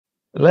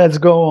Let's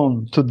go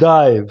on to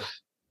dive.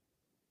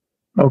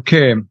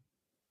 Okay.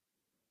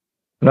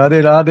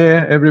 Radhe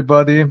Radhe,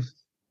 everybody.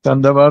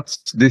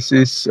 Dandavats. This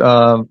is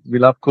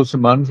Vilapa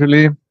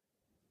Kusumanjali.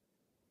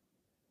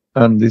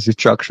 And this is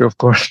Chaksha, of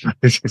course.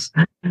 This is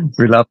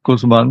Vilapa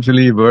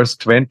Kusumanjali, verse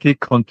 20,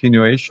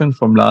 continuation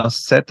from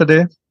last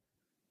Saturday.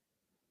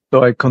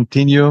 So I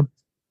continue.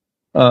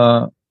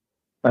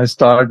 I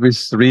start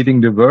with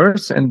reading the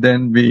verse and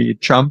then we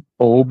jump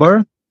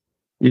over.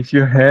 If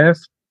you have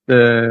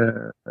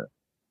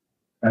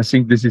I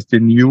think this is the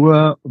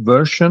newer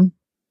version.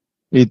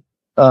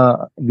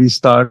 We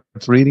start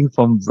reading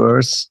from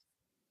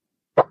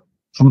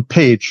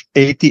page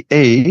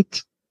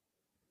 88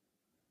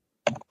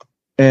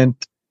 and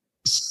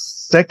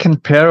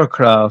second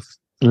paragraph,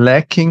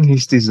 lacking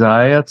his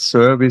desired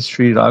service,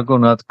 Sri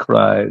Raghunatha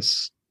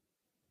cries.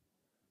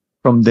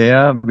 From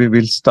there we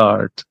will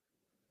start.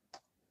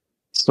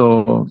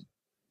 So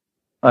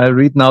I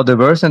read now the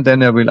verse and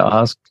then I will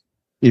ask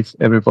if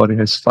everybody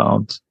has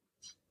found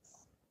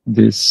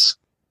this.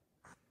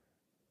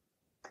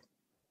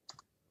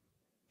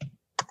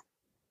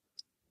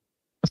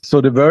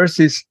 So the verse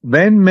is,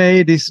 when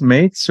may this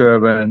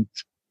maidservant,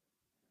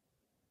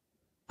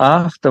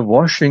 after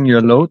washing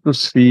your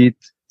lotus feet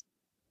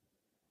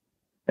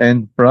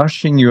and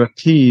brushing your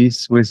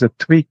teeth with a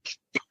twig,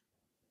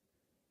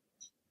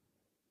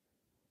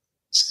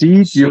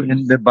 seat you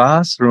in the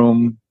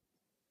bathroom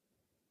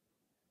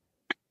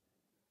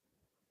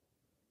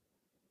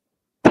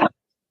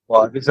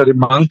Wow, these are the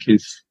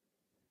monkeys.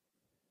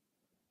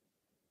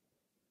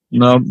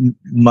 Now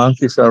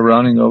monkeys are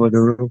running over the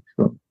roof.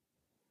 So.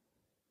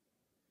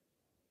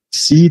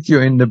 Seat you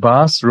in the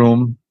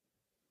bathroom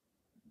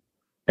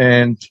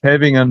and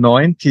having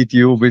anointed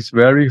you with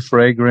very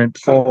fragrant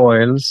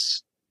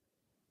oils,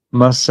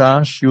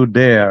 massage you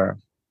there.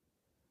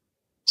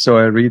 So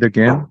I read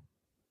again.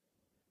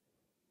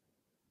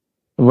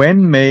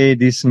 When may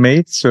this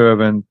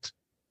maidservant,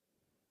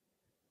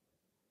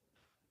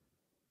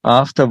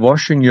 after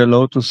washing your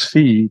lotus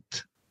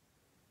feet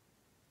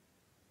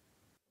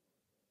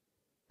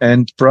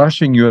and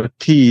brushing your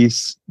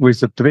teeth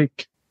with a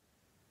twig,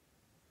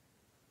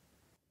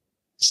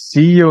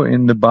 seat you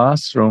in the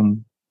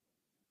bathroom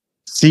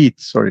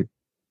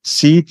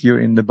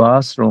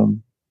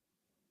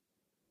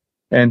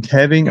and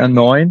having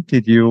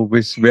anointed you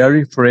with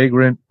very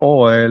fragrant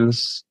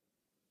oils,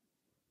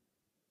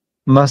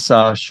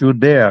 massage you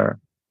there.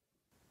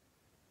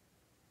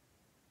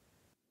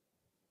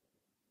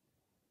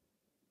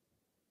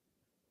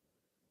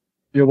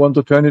 You want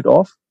to turn it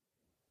off?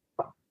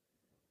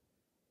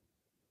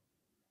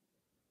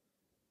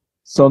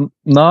 So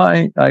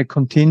now I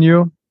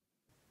continue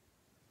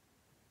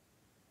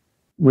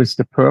with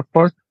the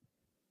purport,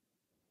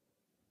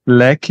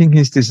 lacking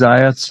his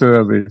desired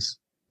service.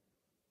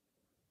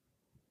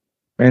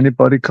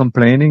 Anybody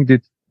complaining?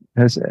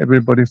 Has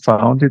everybody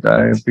found it?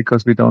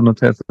 Because we do not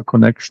have a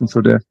connection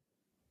to the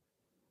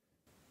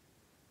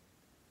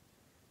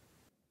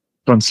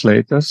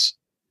translators.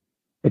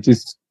 It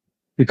is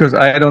because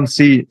I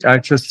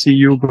just see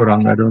you,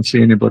 Gorang. I don't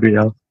see anybody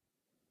else.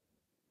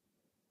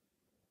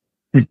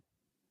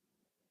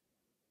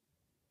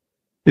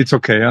 It's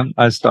okay,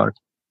 I'll start.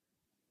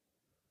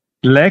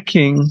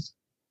 Lacking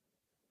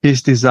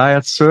his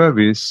desired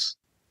service,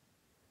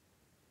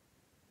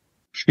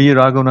 Sri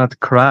Raghunatha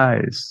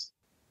cries.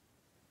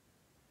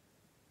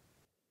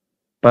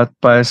 But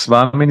by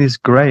Swamini's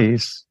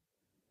grace,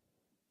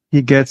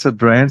 he gets a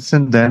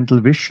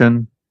transcendental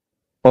vision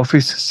of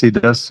his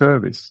Siddha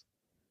service.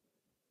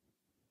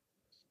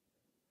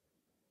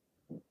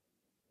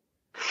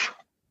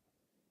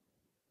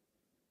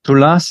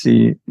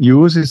 Tulasi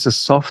uses a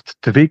soft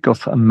twig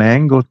of a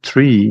mango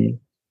tree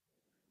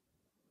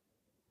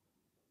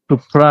to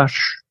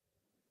brush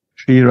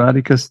Sri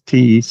Radhika's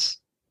teeth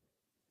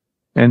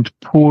and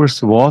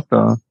pours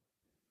water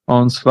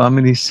on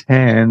Swamini's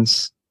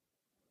hands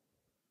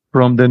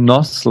from the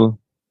nozzle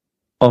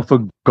of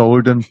a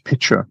golden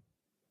pitcher.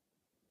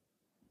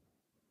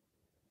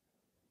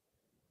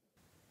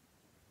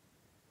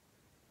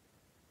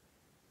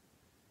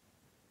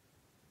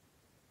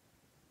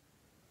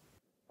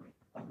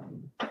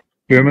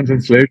 German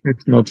translation,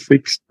 it's not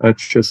fixed. I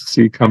just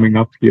see coming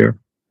up here.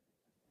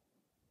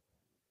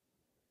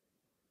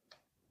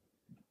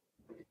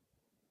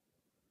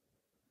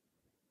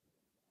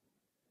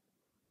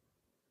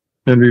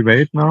 Can we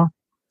wait now?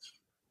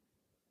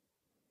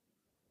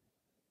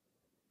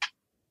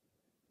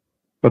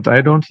 But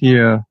I don't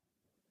hear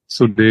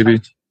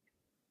Sudevi.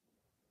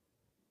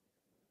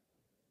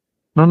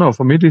 No,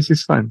 for me this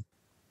is fine.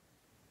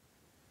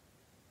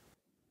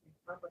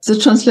 The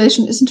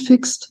translation isn't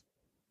fixed.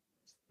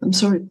 I'm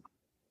sorry.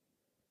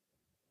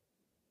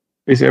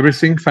 Is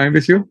everything fine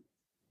with you?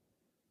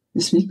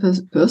 With me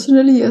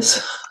personally,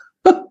 yes.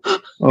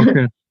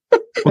 Okay.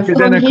 Okay,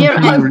 From here,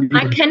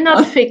 I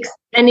cannot fix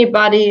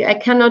anybody. I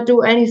cannot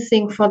do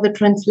anything for the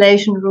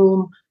translation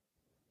room.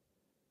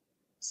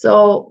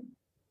 So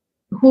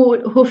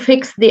who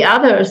fixed the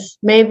others?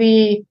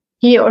 Maybe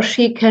he or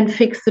she can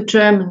fix the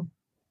German.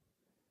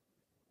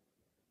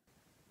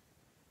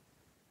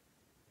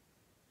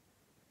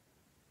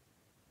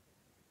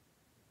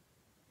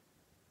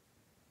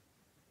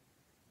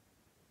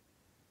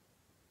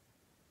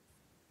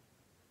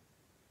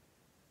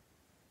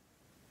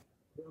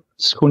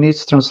 Who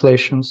needs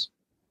translations?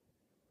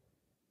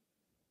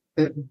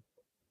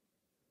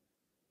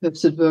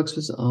 Perhaps it works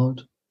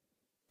without.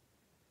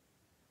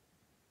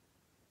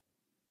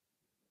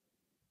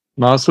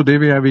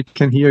 Vasudevi, we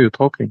can hear you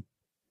talking.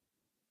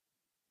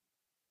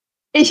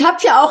 Ich habe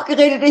ja auch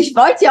geredet, ich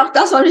wollte ja auch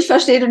das, was ich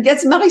verstehe, und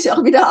jetzt mache ich es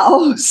auch wieder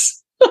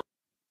aus.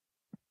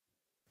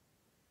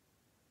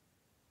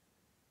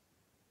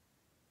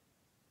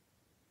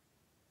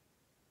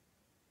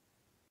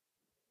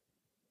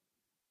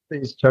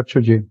 Please,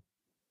 Chakshuji.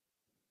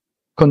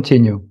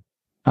 Continue.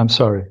 I'm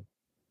sorry.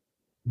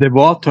 The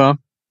water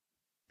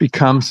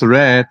becomes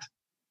red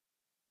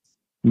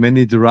when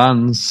it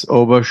runs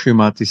over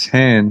Srimati's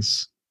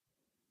hands,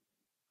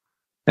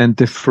 and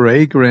the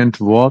fragrant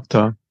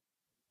water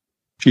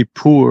she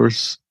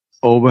pours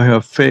over her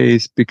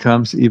face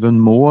becomes even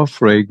more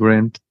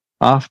fragrant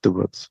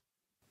afterwards.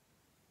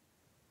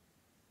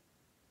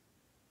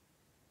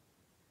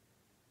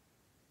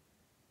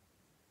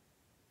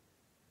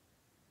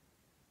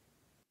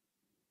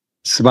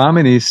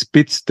 Swamini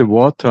spits the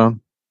water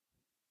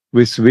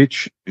with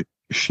which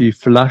she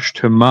flushed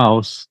her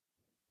mouth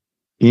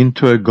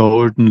into a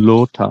golden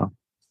lota.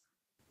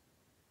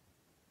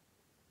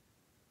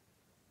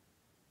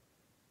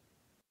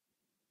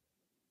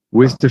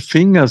 With the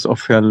fingers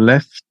of her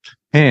left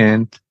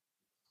hand,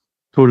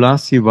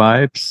 Tulasi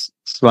wipes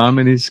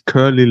Swamini's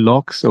curly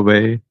locks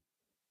away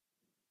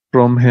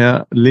from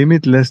her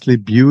limitlessly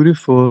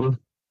beautiful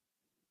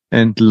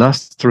and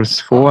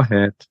lustrous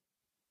forehead,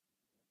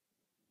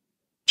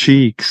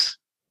 cheeks,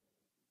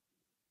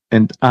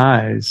 and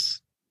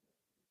eyes,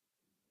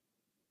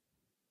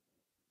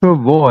 to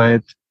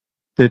avoid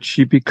that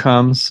she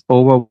becomes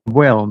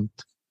overwhelmed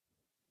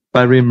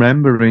by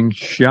remembering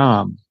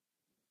Shyam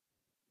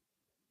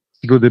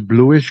through the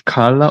bluish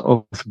color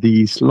of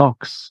these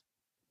locks.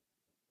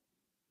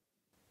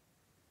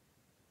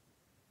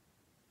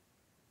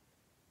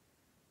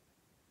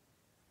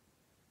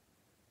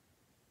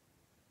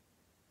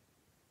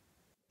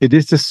 It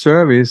is the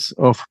service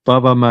of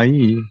Baba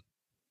Mai,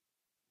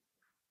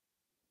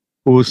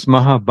 whose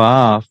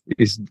Mahabhav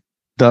is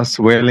thus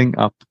welling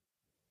up.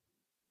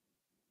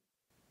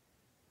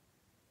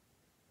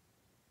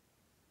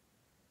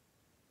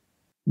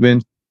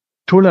 When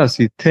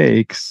Tulasi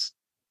takes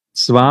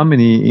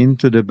Swamini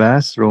into the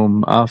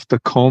bathroom after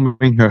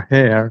combing her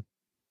hair,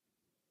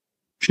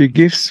 she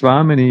gives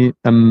Swamini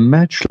a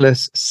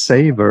matchless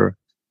savor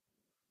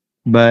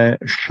by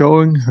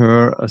showing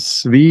her a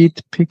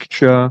sweet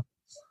picture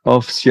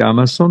of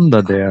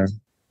Shyamasundar there.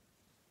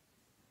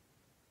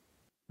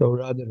 So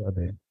Radha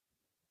Radha.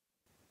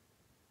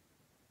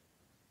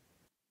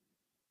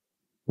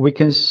 We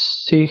can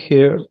see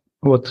here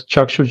what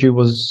Chakshuji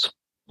was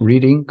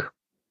reading.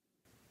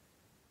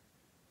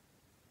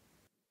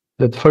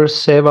 That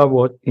first seva,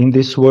 what in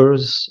this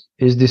verse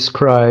is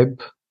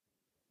described,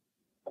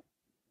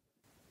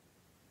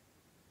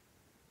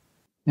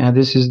 and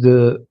this is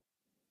the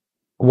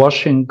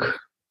brushing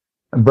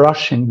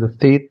the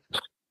teeth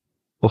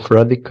of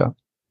Radhika,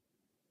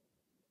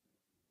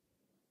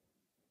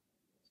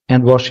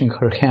 and washing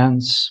her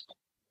hands,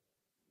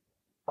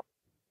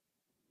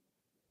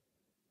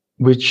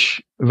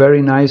 which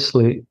very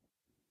nicely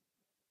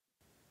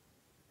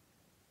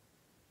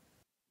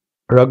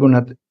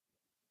Raghunatha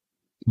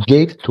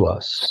gave to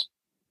us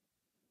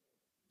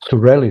to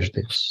relish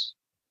this.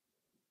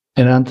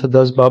 And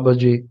Antadas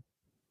Babaji,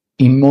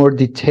 in more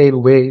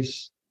detailed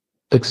ways,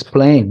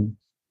 explain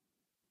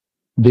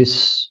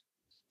this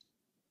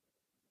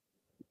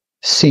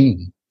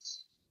scene.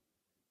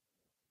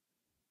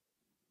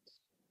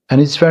 And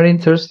it's very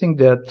interesting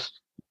that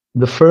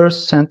the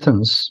first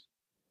sentence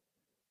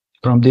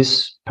from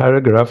this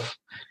paragraph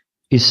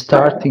is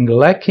starting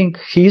lacking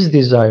his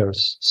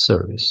desires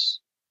service.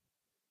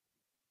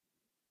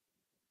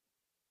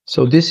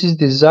 So this is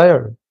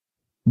desire,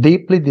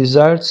 deeply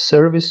desired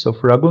service of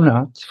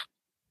Raghunath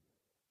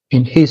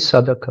in his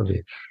sadhaka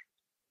wish.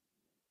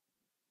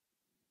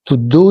 To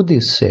do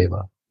this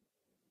seva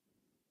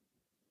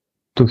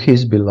to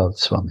his beloved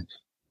Swami.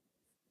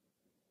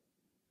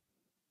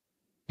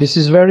 This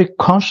is very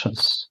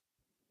conscious,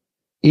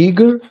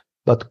 eager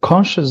but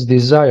conscious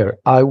desire.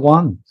 I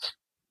want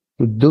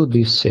to do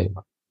this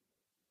seva.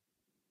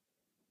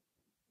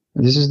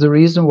 This is the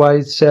reason why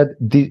it said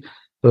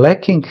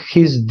lacking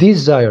his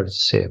desired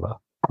seva.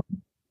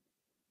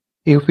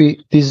 If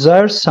we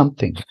desire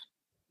something,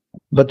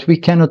 but we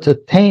cannot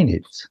attain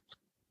it,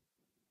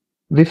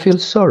 we feel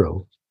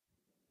sorrow.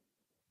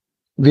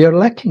 We are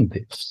lacking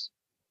this.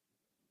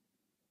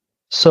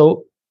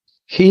 So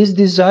his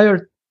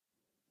desire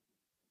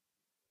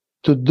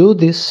to do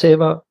this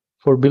seva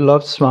for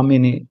beloved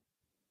Swamini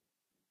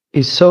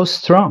is so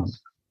strong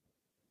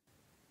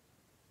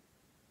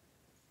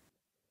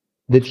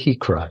that he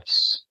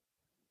cries.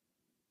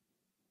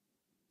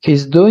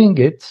 He's doing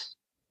it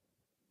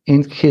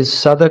in his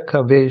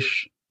sadhaka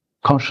vesh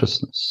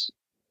consciousness.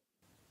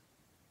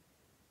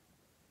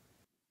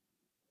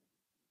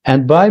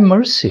 And by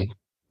mercy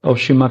of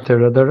Srimati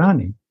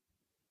Radharani,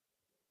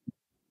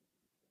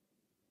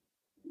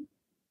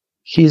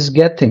 he's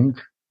getting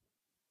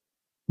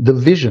the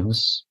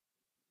visions,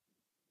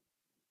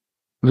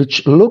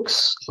 which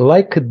looks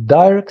like a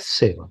direct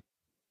seva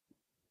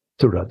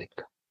to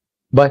Radhika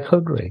by her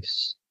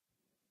grace.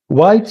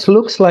 Why it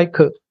looks like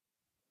a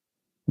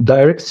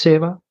direct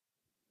seva?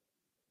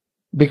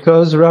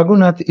 Because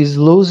Raghunath is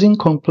losing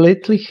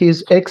completely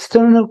his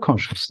external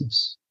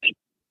consciousness.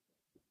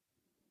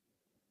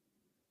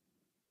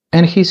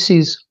 And he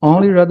sees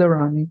only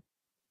Radharani,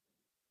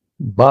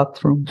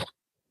 bathroom,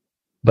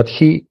 but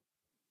he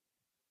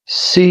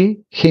see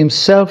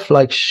himself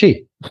like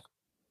she,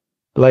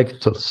 like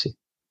Tulsi.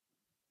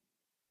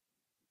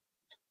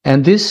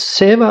 And this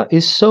seva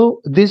is so,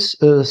 this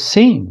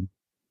scene,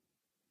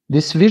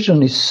 this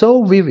vision is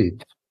so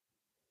vivid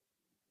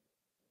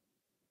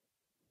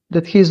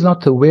that he is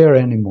not aware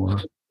anymore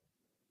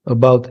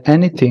about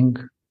anything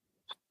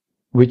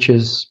which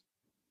is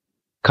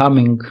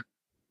coming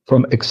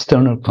from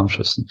external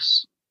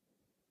consciousness.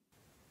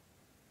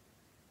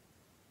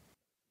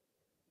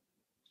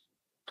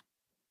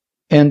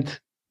 And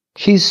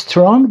his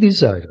strong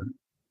desire,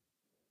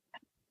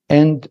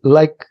 and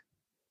like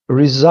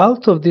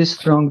result of this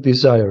strong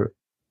desire,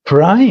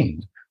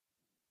 trying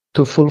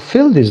to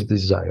fulfill this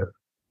desire,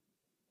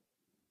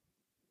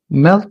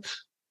 melt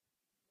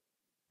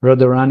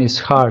Radharani's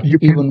heart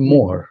even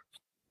more.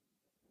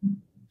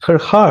 Her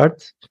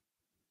heart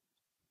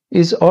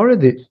is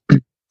already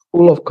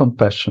full of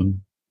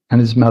compassion and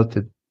is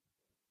melted.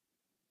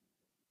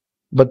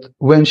 But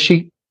when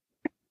she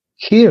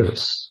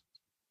hears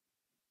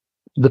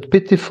the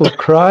pitiful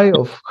cry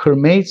of her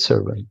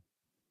maidservant,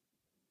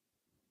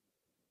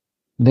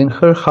 then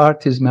her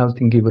heart is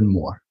melting even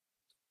more.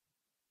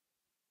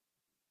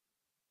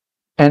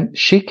 And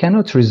she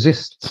cannot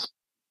resist,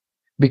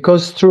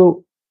 because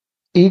through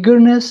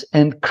eagerness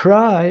and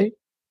cry,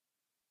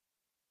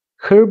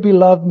 her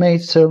beloved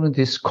maidservant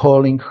is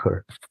calling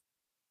her.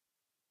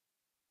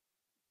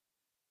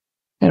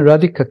 And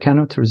Radhika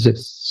cannot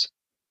resist,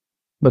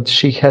 but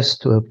she has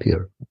to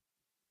appear.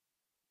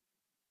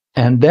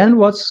 And then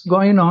what's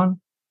going on?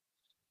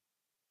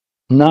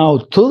 Now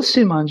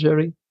Tulsi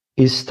Manjari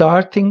is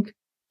starting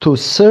to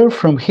serve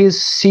from his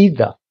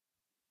Siddha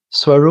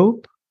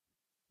Swarup,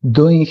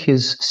 doing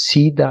his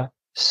Siddha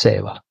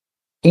Seva,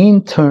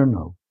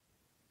 internal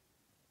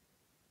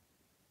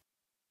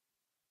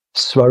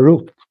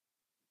Swarup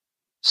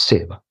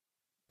Seva.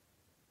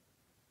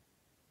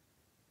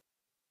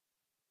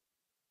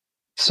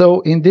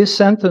 So in this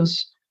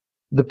sentence,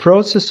 the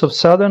process of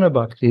sadhana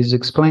bhakti is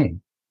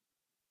explained.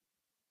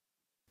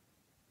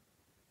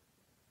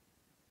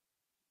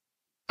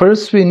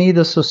 First, we need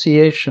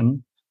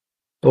association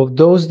of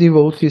those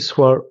devotees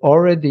who are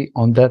already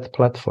on that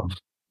platform.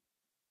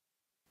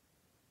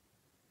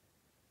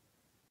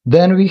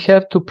 Then we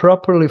have to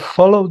properly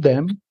follow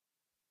them,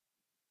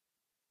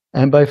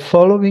 and by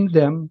following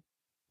them,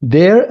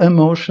 their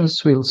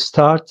emotions will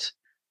start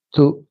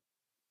to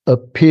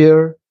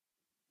appear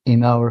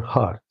in our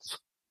hearts.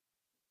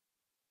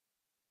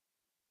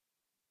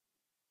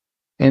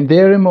 And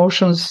their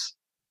emotions,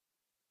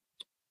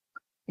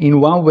 in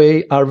one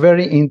way, are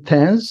very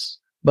intense,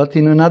 but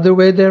in another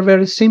way, they're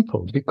very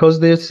simple,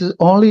 because there's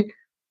only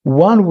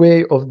one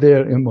way of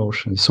their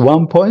emotions,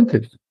 one point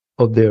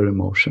of their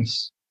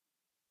emotions.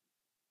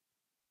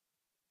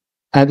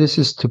 And this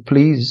is to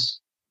please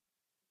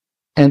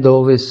and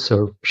always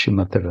serve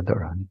Srimati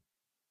Radharani.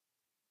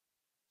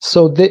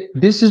 So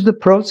this is the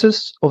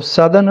process of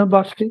sadhana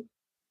bhakti,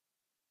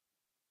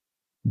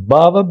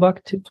 bhava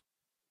bhakti,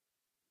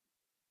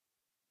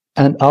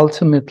 and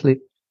ultimately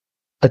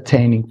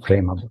attaining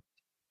prema bhakti,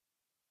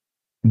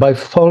 by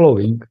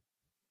following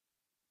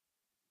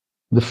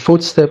the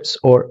footsteps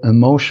or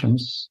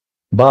emotions,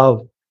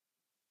 bhav,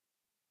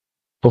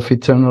 of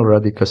eternal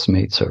Radhika's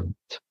maidservant.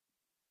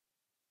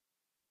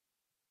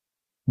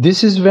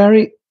 This is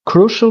very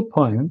crucial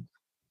point,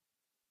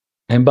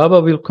 and Baba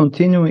will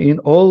continue in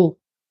all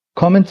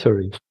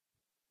commentary,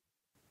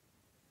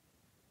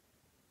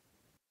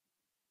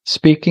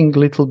 speaking a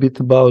little bit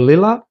about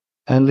Lila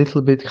and a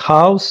little bit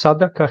how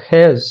sadhaka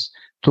has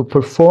to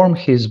perform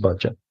his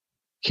bhajan.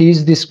 He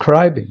is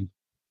describing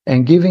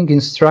and giving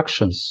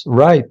instructions,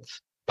 right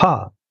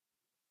path,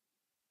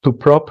 to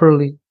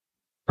properly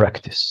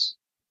practice.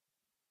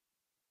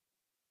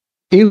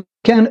 If we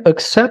can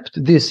accept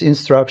these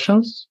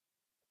instructions,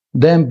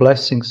 then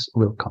blessings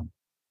will come,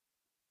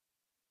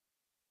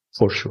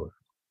 for sure.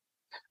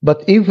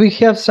 But if we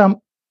have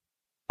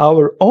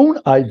our own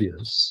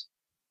ideas,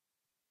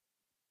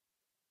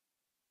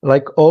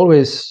 like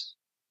always,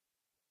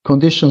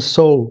 conditioned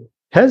soul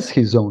has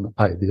his own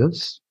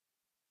ideas,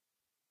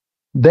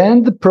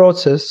 then the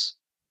process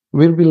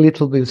will be a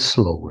little bit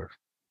slower.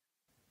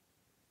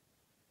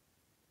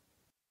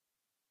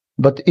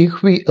 But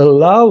if we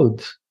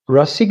allowed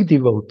Rasik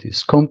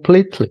devotees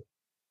completely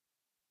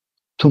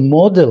to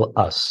model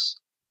us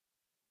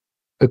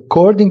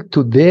according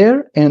to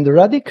their and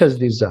Radhika's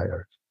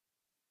desire,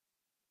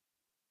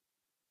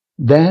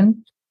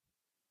 then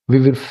we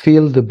will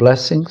feel the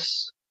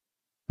blessings,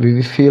 we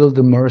will feel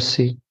the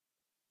mercy,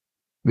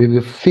 we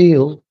will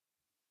feel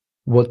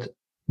what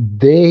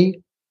they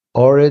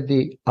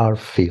already are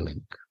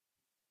feeling.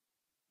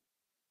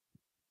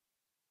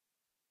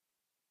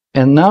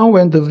 And now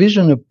when the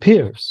vision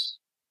appears,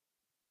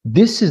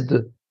 this is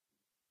the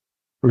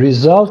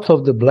result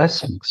of the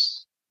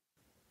blessings.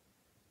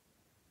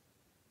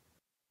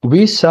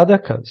 We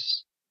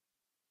sadhakas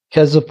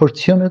has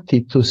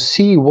opportunity to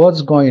see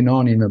what's going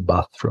on in a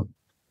bathroom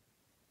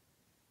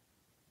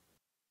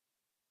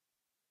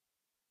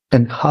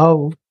and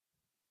how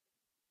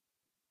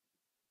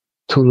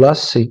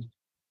Tulasi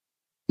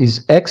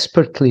is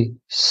expertly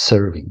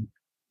serving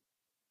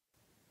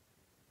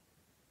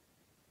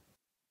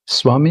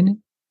Swamini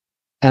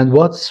and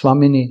what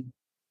Swamini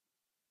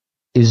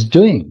is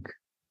doing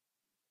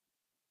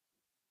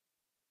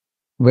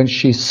when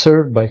she's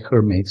served by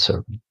her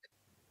maidservant.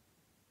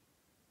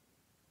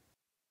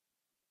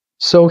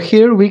 So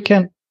here we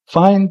can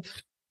find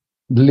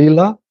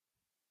Lila,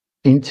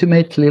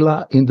 intimate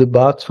Lila in the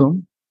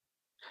bathroom,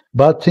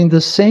 but in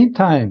the same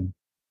time,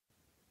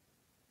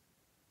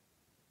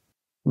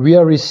 we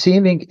are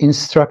receiving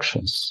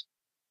instructions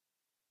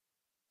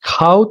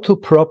how to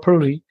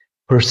properly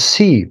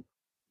perceive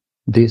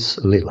this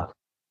Lila,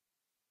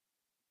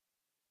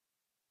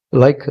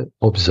 like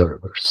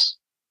observers,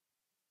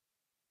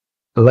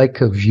 like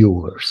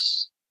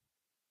viewers.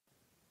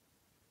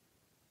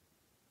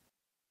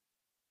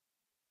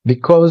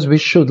 Because we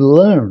should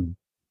learn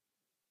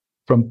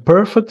from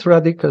perfect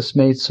Radhika's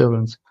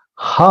maidservants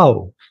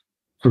how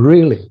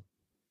really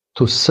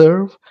to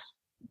serve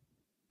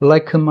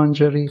like a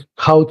manjari,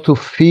 how to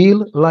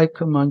feel like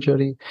a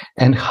manjari,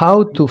 and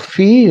how to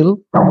feel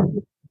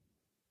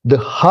the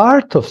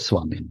heart of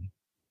Swamini.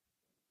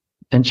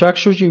 And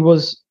Chakshuji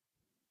was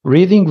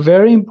reading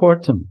very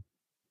important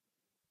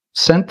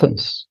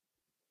sentence.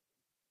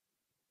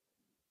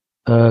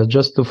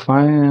 Just to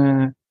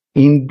find,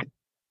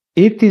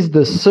 it is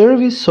the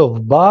service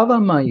of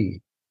Bhava Mai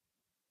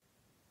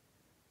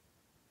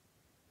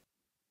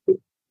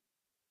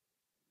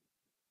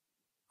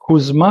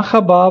whose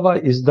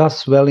Mahabhava is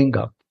thus welling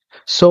up.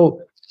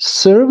 So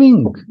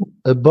serving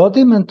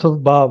embodiment of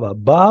Bhava,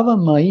 Bhava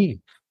Mai,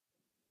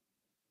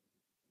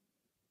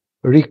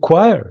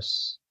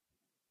 requires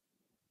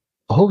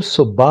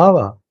also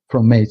Bhava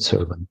from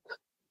maidservant.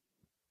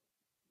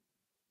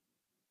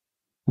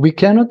 We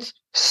cannot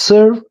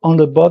serve on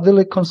the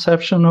bodily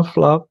conception of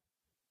love,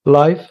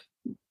 life.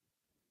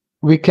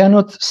 We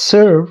cannot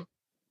serve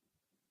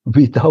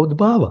without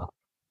Bhava,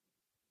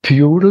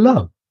 pure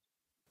love.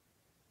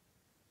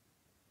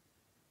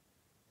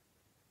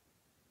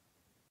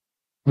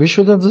 We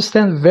should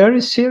understand very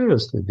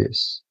seriously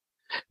this.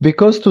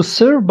 Because to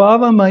serve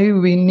Bhava Mai,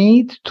 we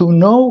need to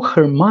know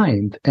her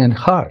mind and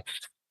heart.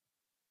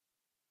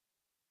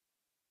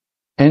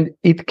 And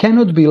it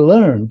cannot be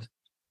learned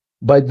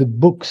by the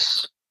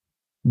books,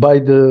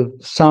 by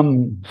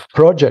some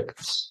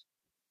projects.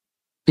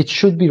 It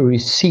should be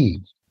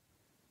received.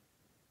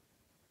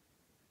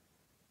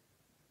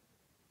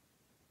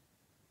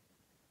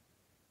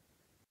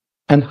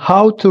 And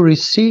how to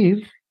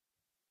receive,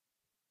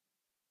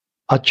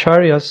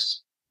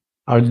 acharyas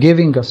are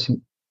giving us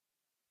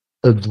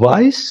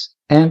advice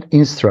and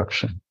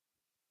instruction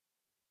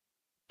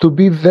to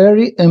be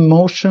very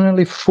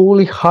emotionally,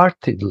 fully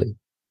heartedly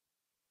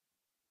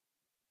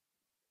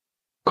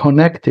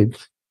connected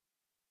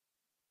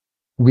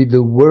with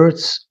the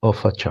words of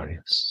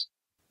acharyas.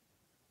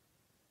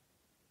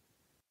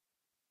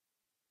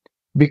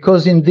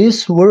 Because in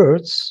these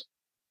words,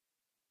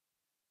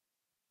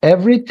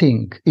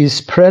 everything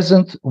is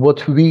present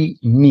what we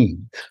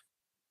need.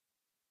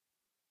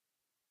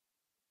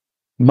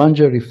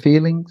 Manjari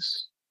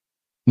feelings,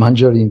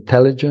 Manjari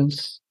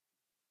intelligence,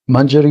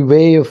 Manjari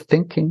way of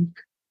thinking,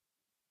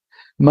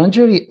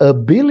 Manjari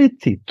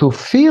ability to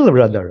feel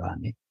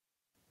Radharani,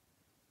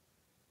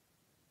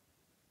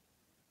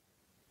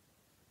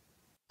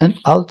 and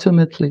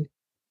ultimately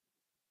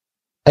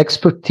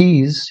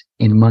expertise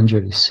in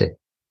Manjari Se.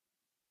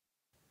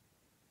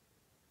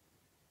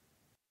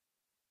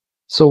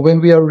 So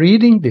when we are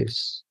reading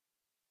this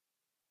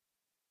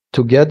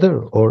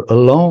together or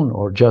alone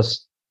or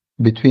just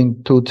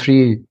between 2,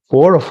 3,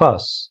 4 of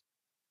us,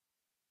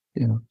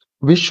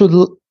 we should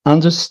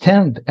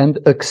understand and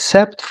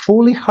accept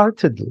fully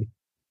heartedly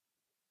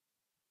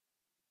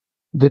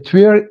that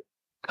we are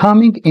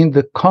coming in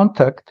the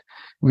contact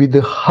with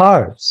the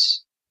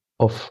hearts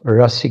of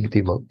Rasik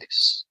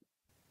devotees.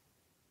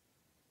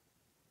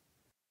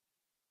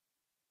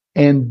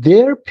 And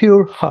their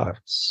pure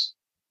hearts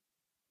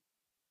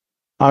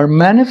are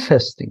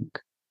manifesting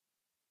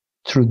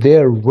through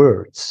their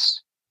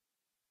words.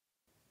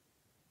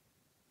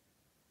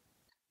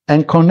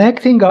 And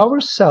connecting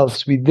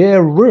ourselves with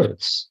their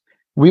words,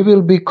 we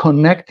will be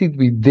connected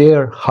with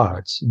their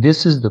hearts.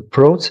 This is the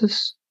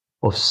process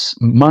of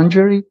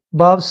Manjari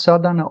Bhav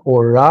Sadhana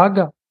or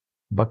Raga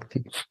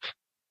Bhakti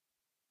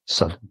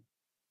Sadhana.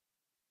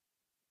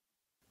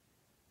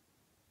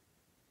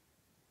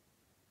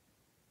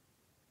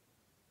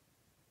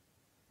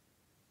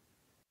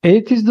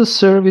 It is the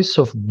service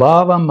of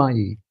Bhava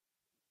Mai,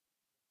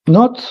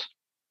 not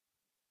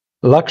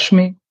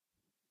Lakshmi,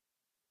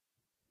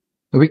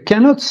 We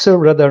cannot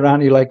serve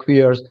Radharani like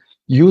we are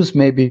used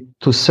maybe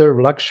to serve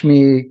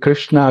Lakshmi,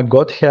 Krishna,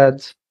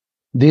 Godhead,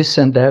 this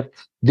and that,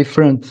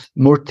 different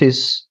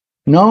murtis.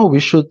 No, we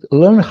should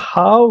learn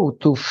how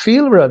to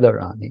feel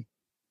Radharani,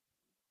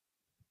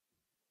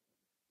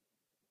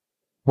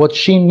 what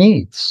she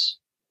needs,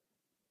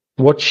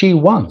 what she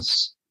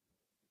wants.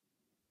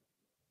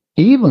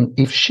 Even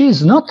if she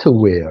is not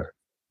aware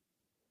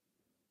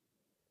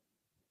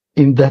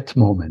in that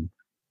moment,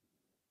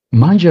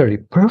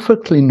 Manjari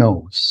perfectly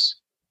knows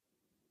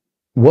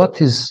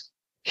what is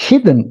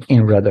hidden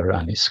in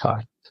Radharani's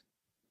heart.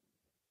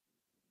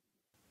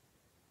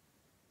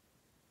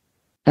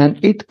 And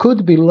it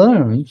could be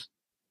learned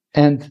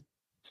and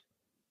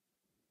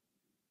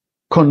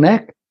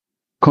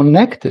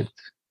connected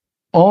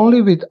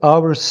only with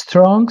our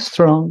strong,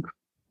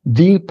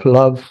 deep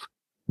love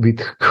with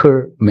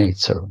her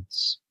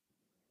maidservants.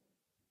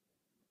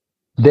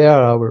 They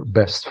are our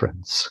best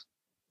friends.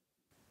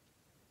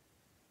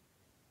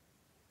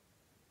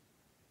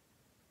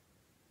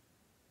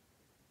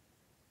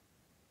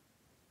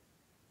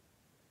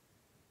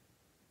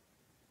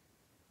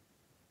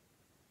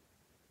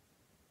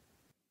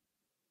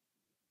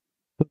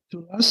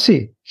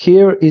 Tulasi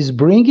here is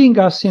bringing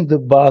us in the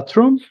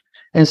bathroom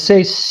and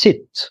says,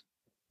 sit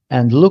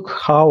and look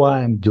how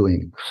I am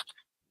doing.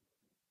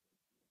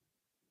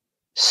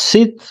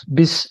 Sit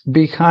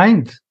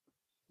behind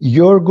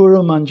your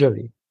Guru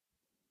Manjari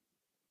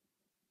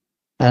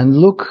and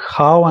look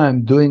how I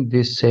am doing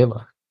this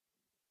seva.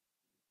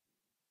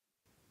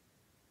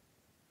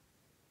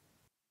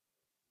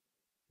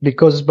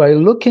 Because by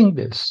looking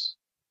this,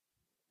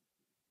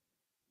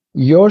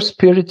 your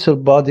spiritual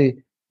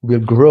body will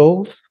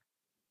grow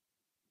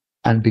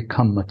and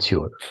become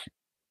mature.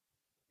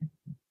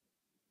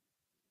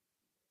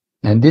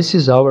 And this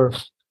is our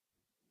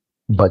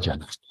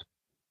bhajana.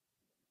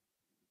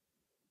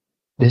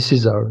 This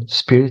is our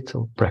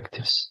spiritual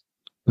practice.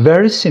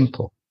 Very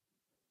simple.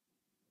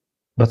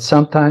 But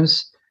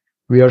sometimes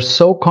we are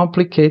so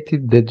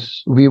complicated that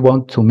we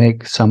want to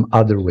make some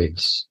other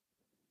ways.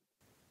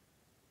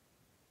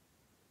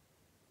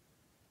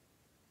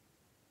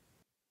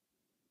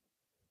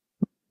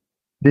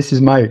 This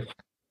is my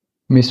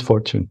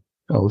misfortune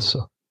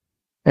also.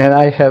 And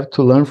I have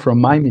to learn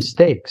from my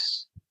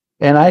mistakes.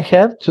 And I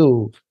have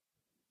to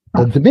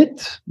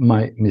admit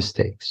my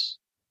mistakes.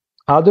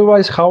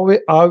 Otherwise, how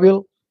I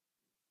will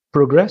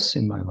progress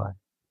in my life?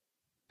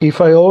 If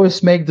I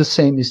always make the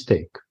same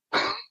mistake.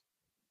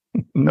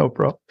 No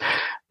problem.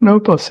 No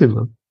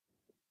possible.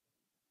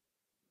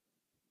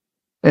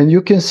 And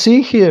you can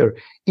see here,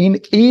 in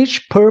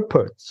each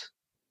purport,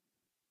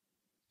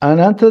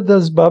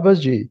 Anantadas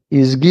Babaji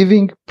is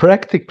giving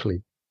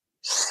practically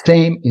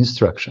same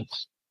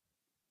instructions.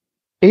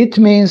 It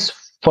means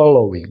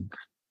following.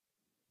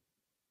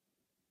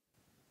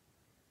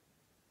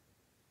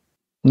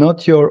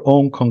 Not your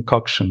own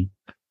concoction,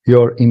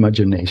 your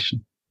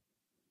imagination.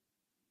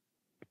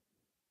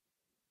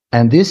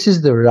 And this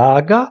is the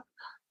Raga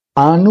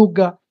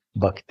Anuga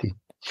Bhakti.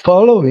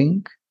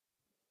 Following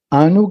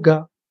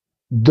Anuga,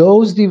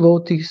 those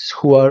devotees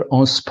who are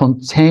on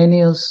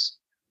spontaneous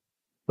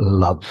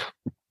love.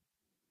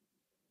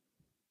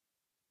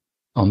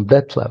 On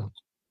that level.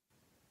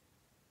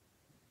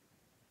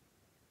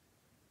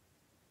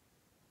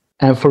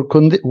 And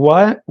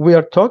why we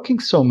are talking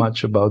so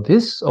much about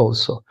this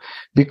also?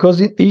 Because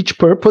in each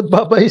purport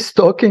Baba is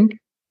talking,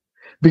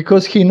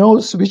 because he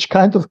knows which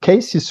kind of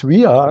cases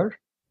we are,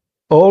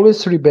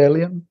 always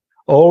rebellion,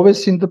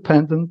 always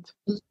independent.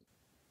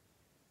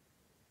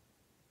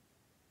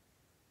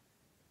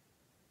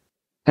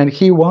 And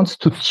he wants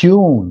to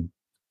tune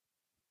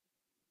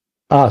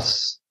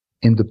us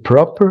in the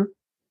proper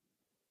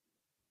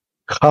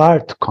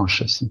heart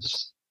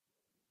consciousness.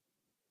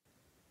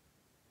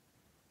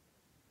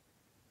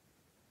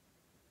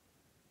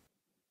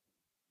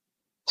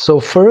 So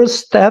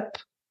first step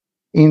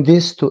in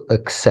this to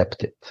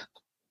accept it.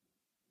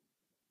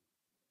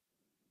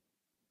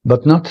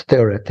 But not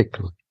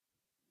theoretically.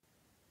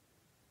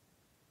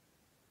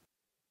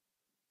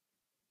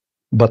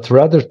 But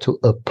rather to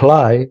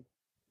apply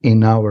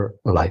in our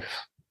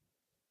life.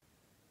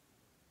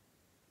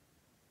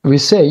 We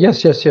say,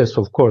 yes,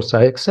 of course,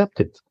 I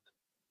accept it.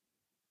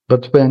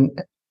 But when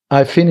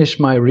I finish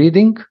my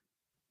reading,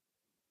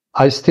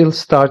 I still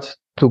start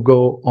to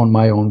go on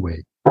my own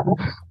way.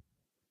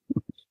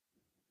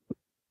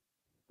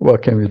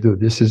 What can we do?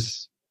 This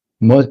is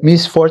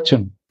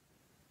misfortune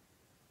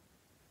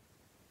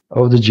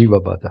of the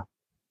Jiva Bada,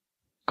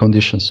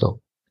 conditioned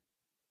soul.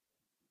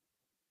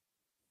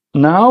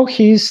 Now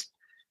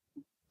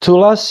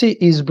Tulasi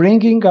is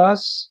bringing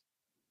us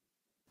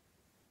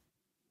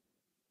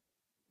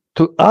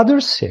to other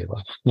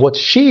seva, what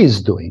she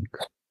is doing.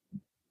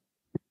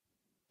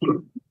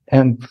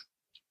 And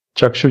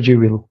Chakshuji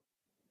will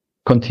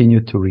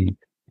continue to read.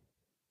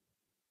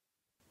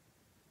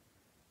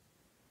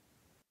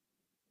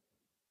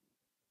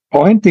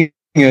 Pointing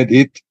at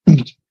it,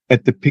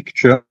 at the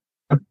picture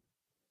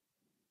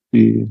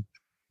from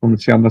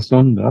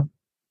Shyamasundar,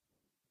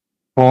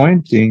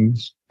 pointing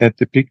at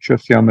the picture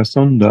of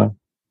Yamasunda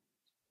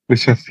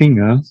with her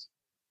finger,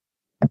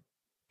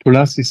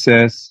 Tulasi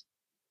says,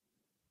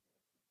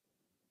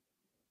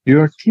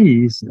 "Your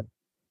teeth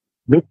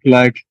look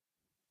like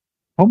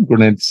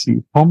pomegranate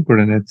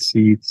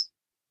seeds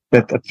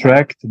that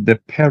attract the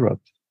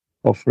parrot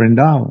of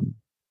Vrindavan.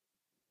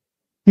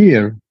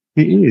 Here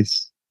he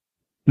is.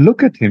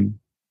 Look at him."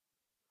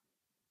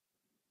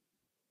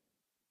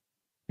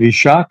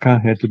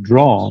 Vishaka had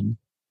drawn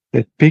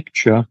that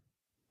picture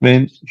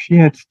when she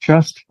had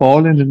just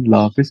fallen in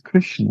love with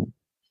Krishna.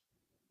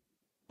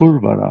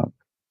 Purvarag.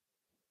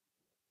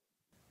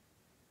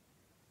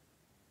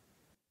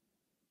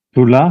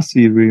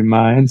 Tulasi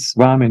reminds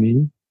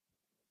Swamini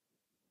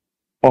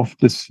of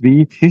the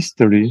sweet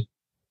history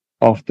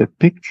of the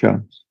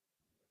picture,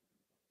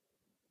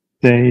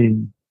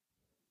 saying,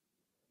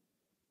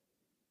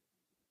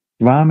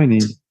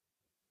 "Swamini,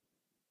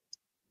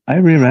 I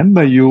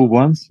remember you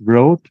once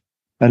wrote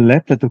a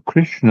letter to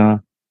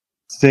Krishna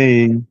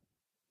saying,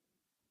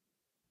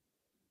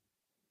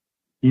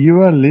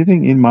 'You are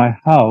living in my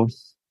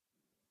house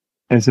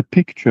as a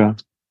picture,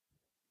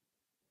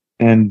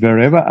 and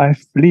wherever I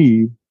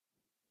flee,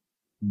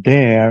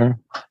 there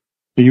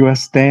you are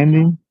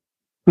standing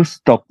to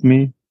stop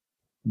me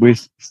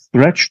with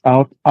stretched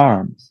out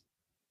arms.'"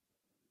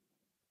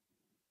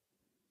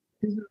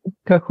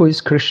 Who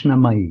is Krishna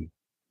Mai?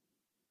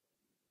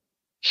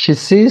 She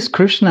sees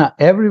Krishna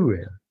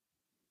everywhere.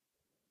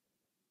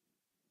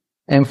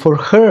 And for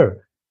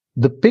her,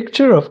 the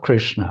picture of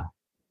Krishna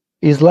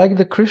is like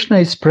the Krishna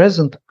is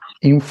present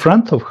in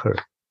front of her.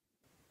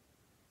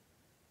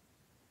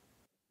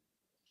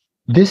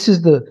 This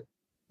is the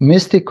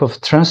mystic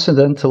of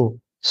transcendental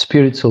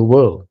spiritual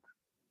world.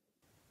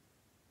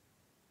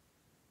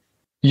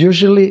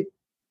 Usually,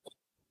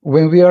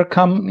 when we are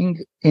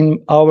coming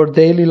in our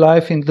daily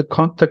life in the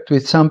contact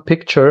with some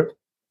picture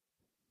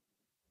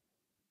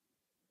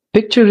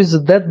is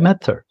a dead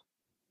matter,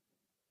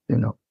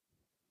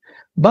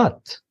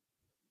 but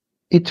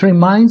it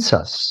reminds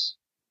us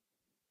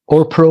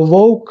or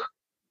provoke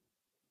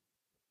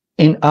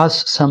in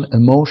us some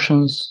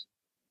emotions,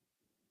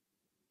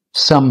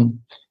 some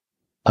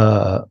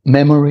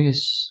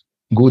memories,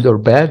 good or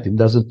bad, it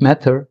doesn't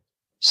matter,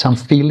 some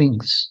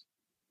feelings.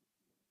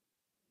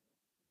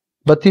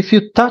 But if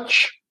you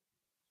touch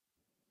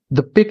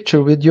the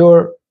picture with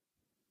your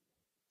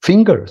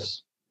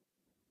fingers,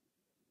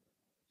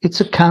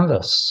 it's a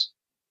canvas,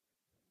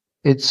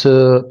 it's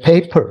a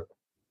paper,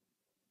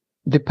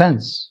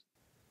 depends.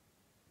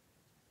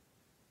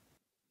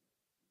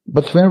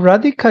 But when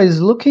Radhika is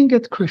looking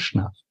at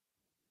Krishna,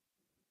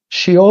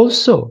 she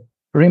also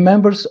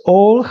remembers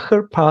all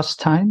her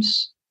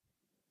pastimes.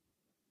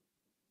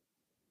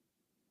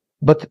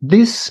 But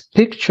this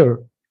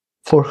picture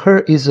for her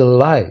is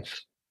alive.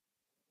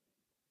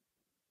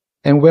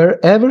 And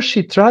wherever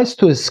she tries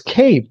to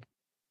escape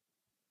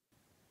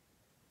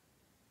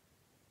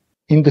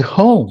in the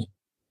home,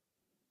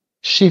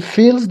 she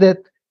feels that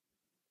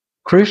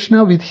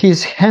Krishna with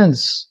his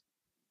hands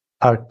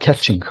are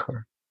catching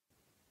her.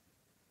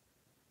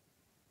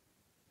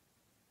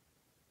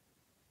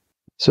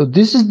 So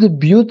this is the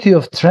beauty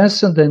of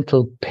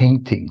transcendental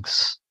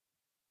paintings,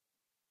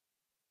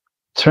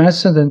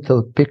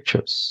 transcendental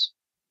pictures.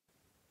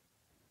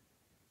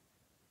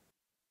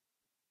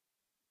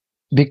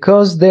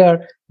 Because they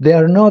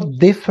are not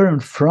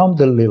different from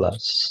the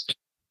Leelas.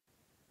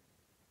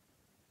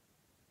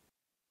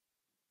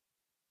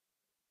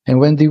 And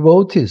when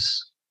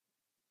devotees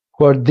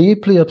who are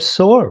deeply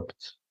absorbed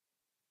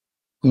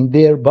in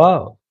their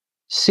bhav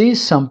see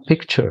some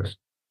picture,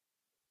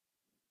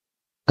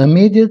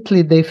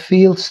 immediately they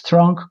feel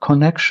strong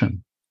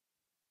connection.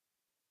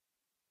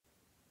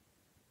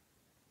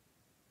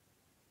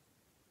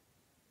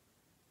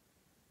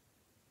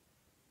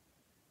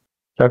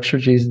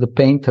 Chakshuji is the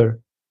painter.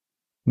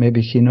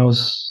 Maybe he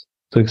knows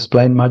to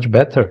explain much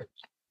better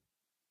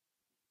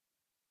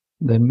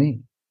than me.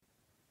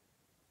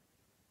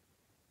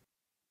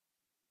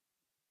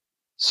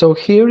 So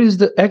here is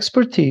the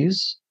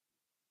expertise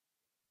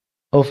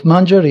of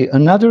Manjari,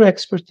 another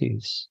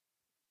expertise.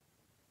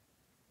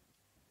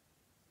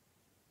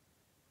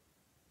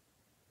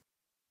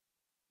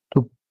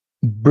 To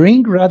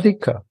bring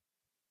Radhika,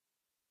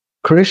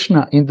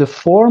 Krishna in the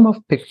form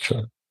of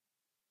picture,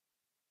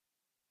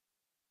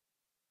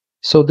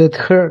 so that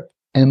her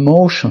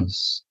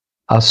emotions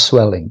are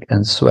swelling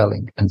and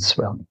swelling and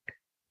swelling.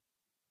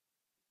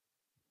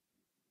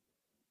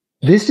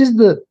 This is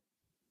the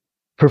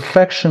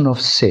perfection of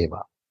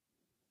seva.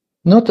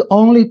 Not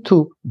only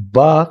to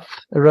bath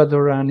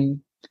Radharani,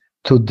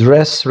 to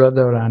dress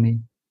Radharani,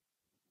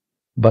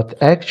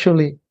 but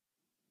actually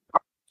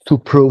to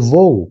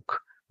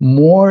provoke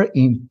more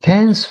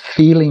intense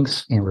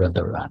feelings in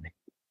Radharani.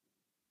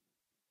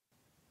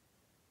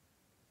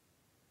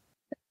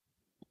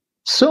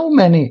 So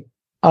many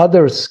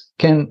others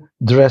can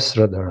dress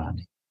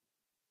Radharani.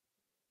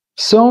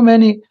 So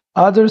many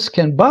others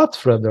can bath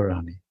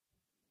Radharani.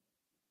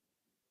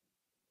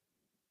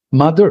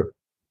 Mother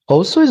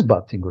also is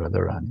bathing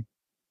Radharani.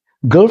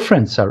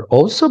 Girlfriends are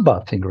also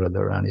bathing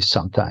Radharani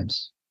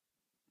sometimes.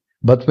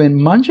 But when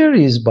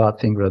Manjari is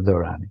bathing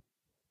Radharani,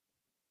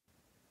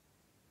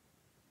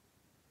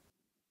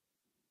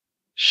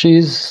 she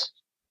is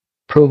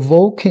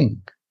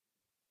provoking,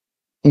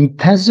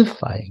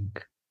 intensifying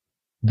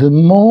the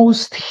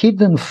most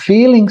hidden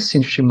feelings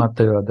in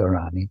Srimati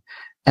Radharani.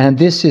 And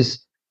this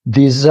is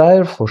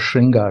desire for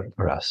Shringar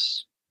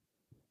Ras,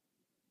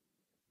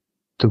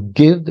 to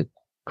give the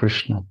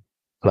Krishna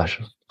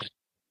pleasure.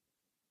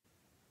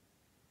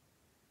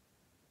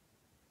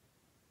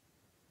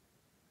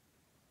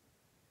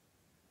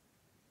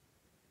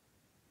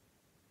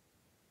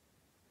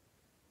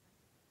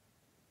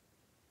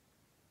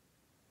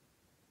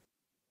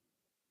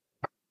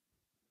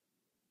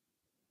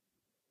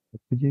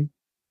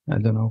 I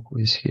don't know who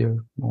is here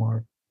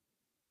more.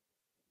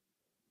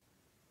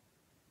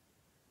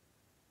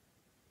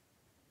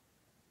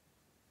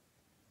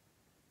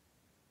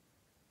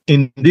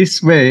 In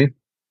this way,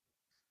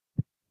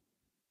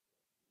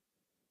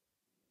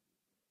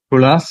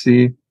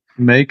 Tulasi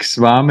makes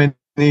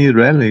Swamini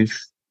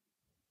relish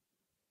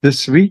the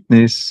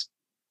sweetness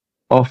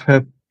of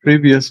her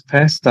previous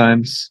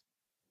pastimes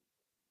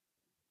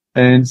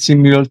and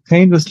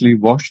simultaneously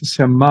washes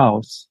her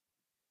mouth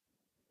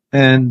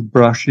and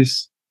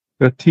brushes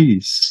her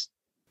teeth.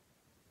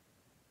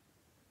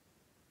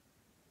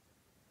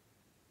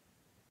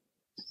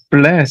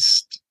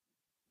 Blessed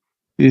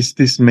is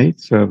this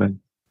maidservant.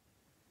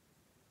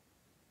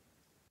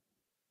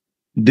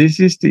 This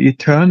is the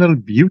eternal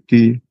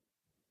beauty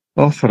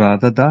of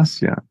Radha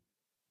Dasya.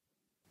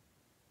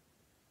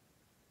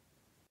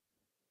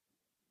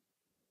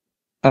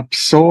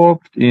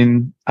 Absorbed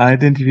in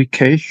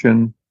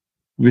identification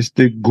with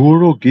the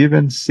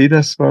Guru-given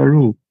Siddha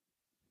Swarup,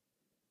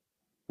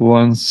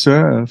 one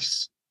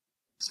serves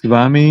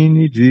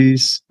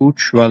Swaminiji's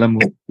Ujjvala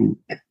Murti.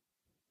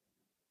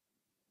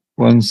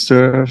 One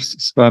serves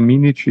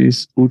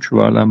Swaminiji's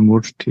Ujjvala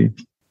Murti.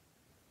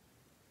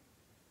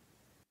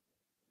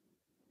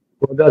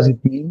 What does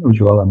it mean,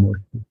 Ujjvala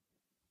Murti?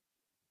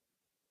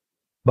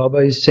 Baba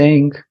is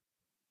saying,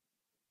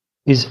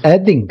 is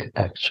adding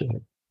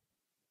actually.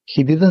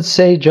 He didn't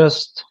say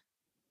just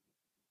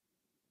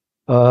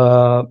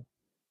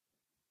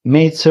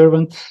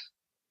maidservant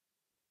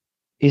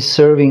is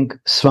serving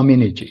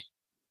Swaminiji.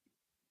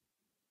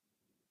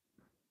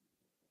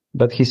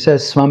 But he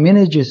says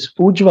Swaminiji's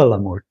Ujjvala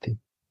Murti.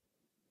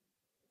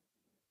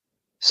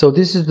 So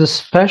this is the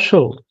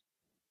special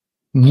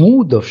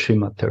mood of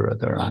Srimati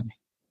Radharani.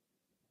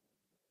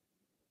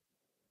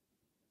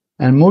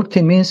 And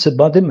Murti means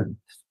embodiment,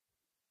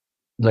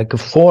 like a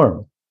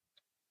form,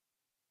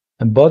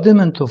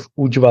 embodiment of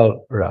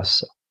Ujjval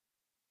Rasa.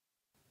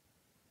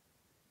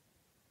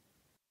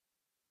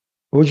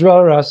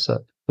 Ujjval Rasa,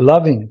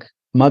 loving,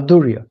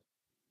 madhurya,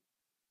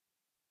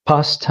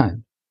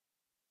 pastime,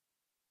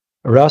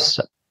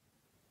 rasa,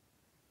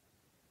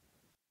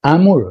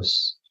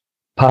 amorous,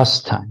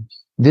 pastime.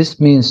 This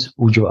means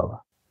Ujjvala.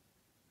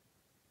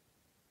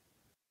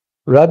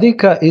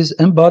 Radhika is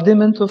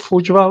embodiment of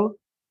Ujjval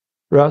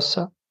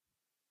Rasa.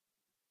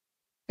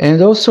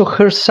 And also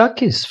her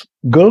Sakis,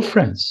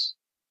 girlfriends,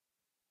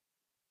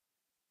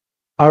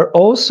 are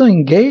also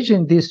engaged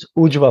in this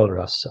Ujjval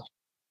Rasa.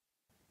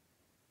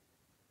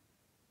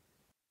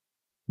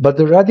 But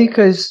the Radhika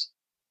is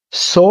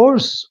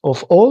source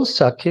of all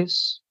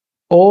Sakis,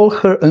 all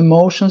her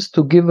emotions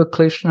to give a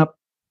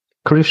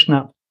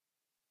Krishna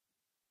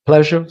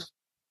pleasure.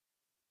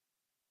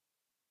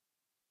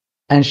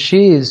 And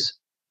she is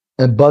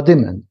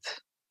embodiment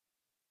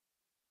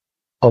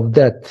of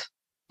that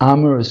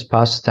amorous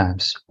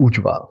pastimes,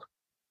 Ujjval.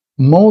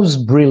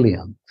 Most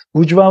brilliant.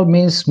 Ujjval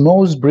means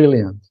most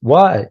brilliant.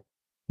 Why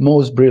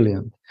most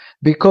brilliant?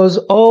 Because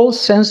all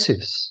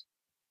senses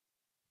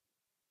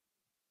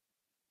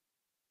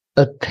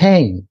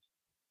attain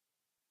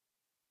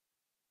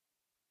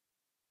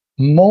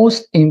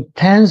most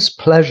intense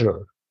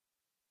pleasure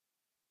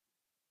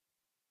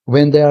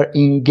when they are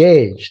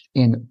engaged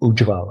in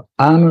Ujjval,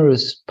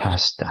 amorous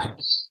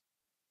pastimes.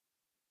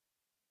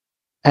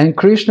 And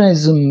Krishna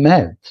is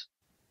mad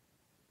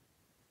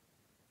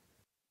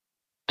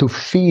to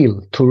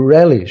feel, to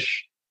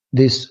relish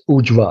this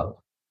Ujjval,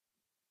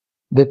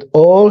 that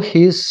all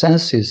his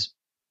senses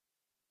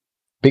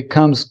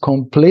becomes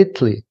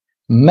completely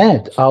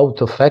mad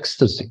out of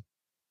ecstasy.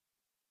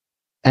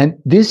 And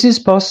this is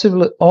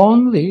possible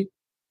only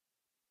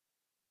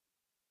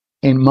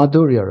in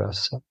Madhurya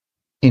Rasa,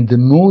 in the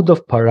mood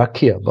of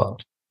Parakya Bhav.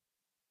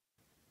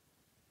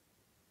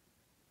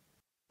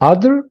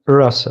 Other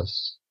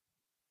rasas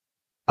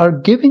are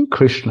giving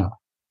Krishna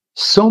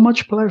so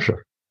much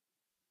pleasure.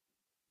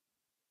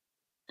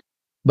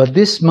 But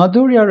this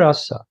Madhurya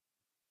Rasa,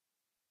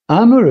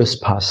 amorous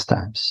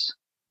pastimes,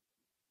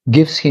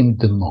 gives him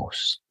the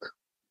most.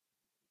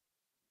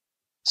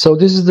 So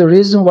this is the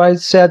reason why it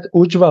said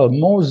Ujjval,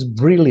 most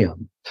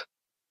brilliant.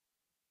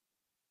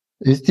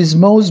 It is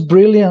most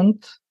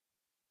brilliant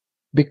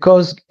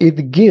because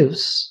it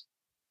gives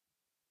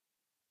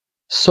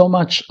so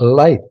much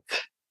light,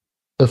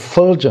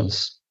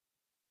 effulgence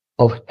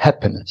of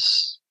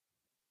happiness.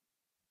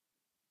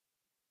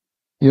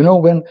 You know,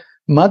 when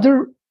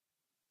mother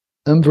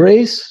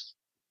embraces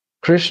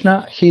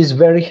Krishna, he is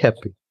very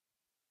happy.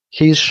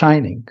 He is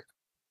shining.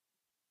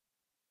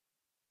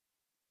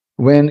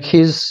 When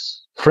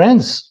his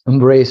friends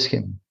embrace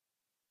him,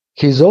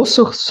 he is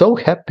also so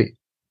happy,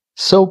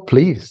 so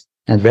pleased,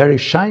 and very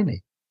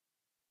shiny.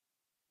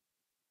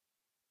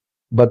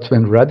 But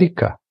when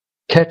Radhika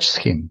catches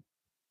him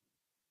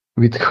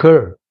with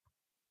her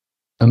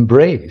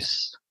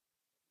embrace,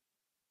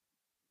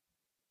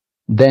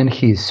 then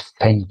he is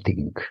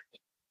fainting.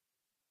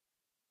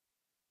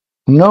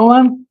 No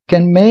one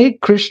can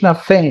make Krishna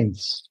faint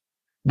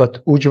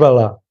but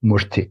Ujjvala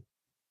Murti,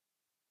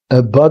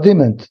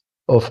 embodiment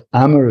of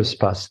amorous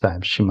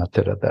pastime,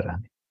 Srimati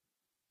Radharani.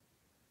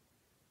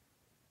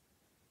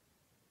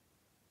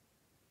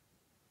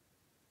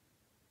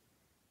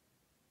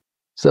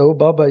 So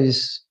Baba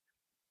is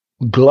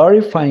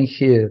glorifying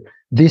here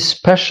this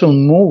special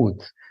mood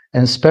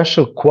and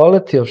special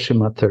quality of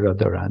Srimati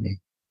Radharani,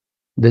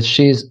 that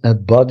she is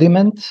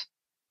embodiment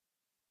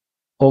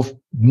of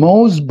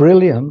most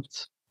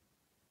brilliant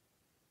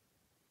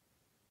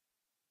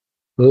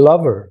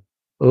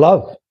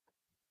love,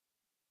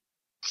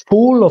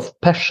 full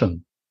of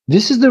passion.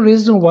 This is the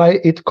reason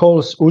why it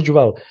calls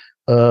Ujjwal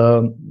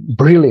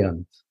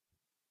brilliant,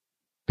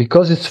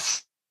 because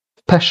it's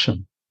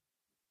passion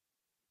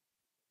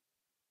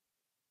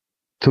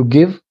to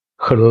give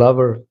her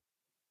lover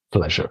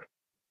pleasure.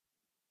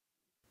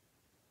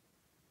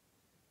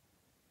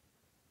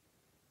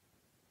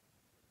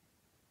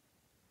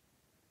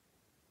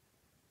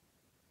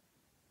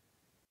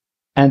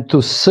 And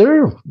to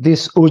serve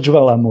this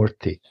Ujjvala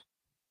Murti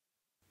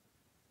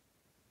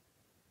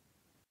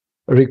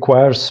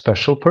requires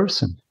special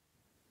person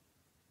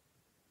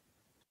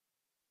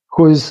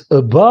who is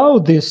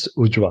above this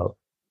Ujjvala,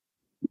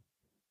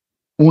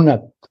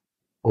 Unat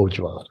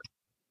Ujjvala.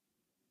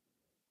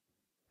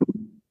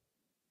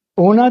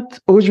 Unat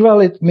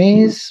Ujjvala, it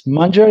means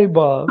Manjari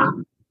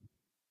Bhav,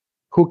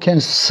 who can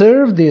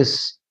serve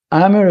these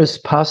amorous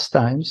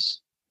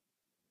pastimes,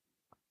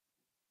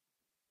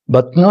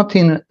 but not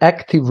in an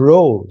active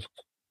role,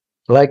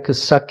 like a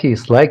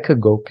Sakis, like a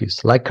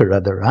Gopis, like a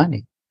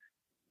Radharani.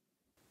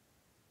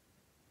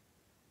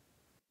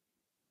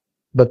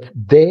 But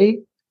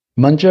they,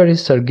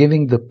 Manjaris, are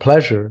giving the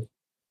pleasure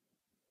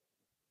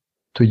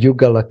to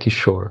Yugala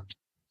Kishore,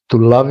 to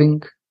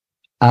loving,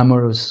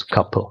 amorous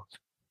couple.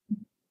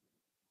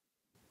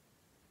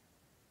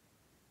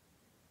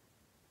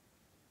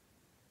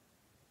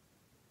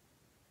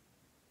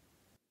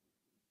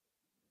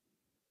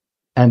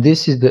 And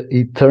this is the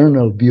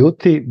eternal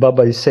beauty.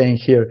 Baba is saying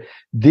here,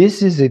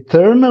 this is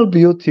eternal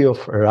beauty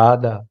of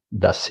Radha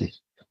Dasi.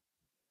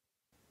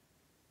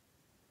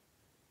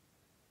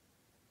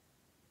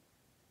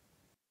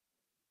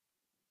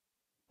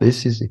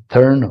 This is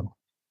eternal.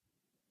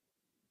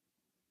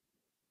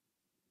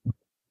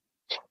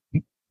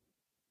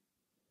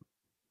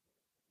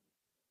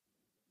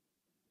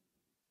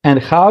 And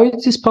how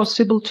it is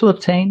possible to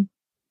attain?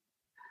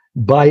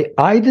 By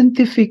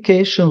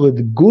identification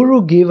with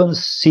Guru-given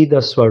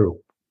Siddha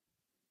Swarup.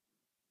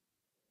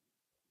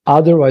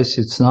 Otherwise,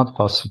 it's not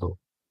possible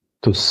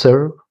to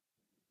serve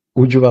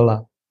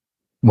Ujjvala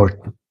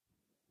Murti.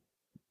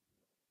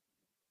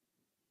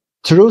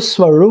 Through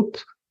Swarup,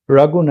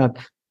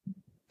 Raghunatha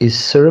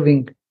is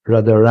serving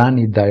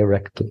Radharani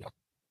directly.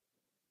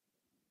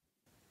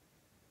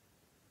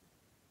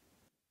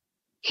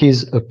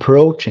 He's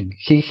approaching.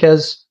 He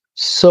has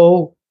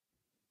so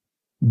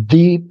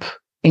deep,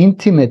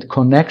 intimate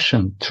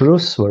connection through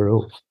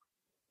Swarup.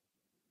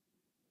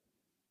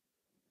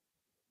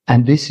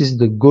 And this is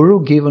the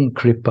Guru-given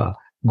Kripa,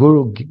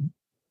 Gurudev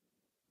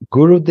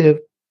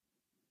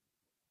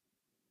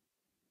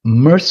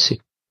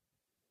mercy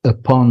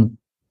upon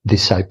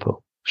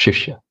disciple,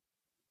 Shishya.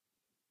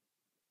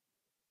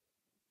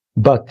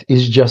 But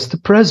it's just a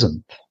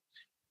present.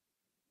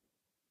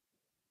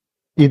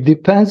 It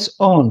depends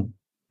on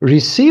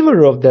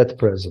receiver of that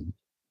present,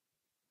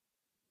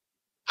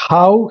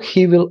 how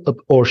he will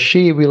or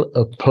she will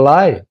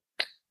apply,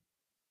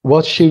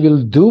 what she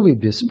will do with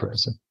this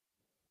present.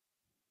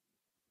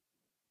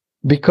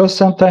 Because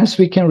sometimes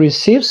we can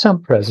receive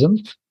some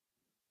present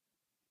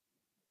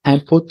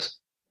and put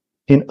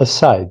in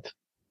aside.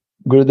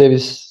 Gurudev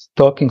is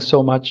talking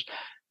so much,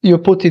 you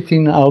put it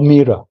in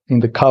Almira,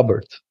 in the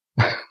cupboard,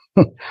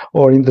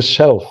 or in the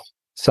shelf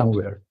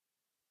somewhere.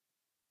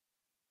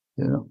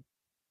 You know.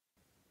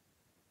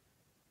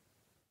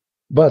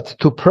 But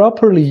to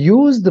properly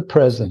use the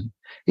present,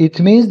 it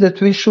means that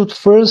we should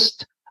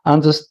first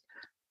understand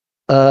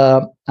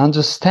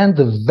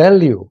the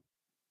value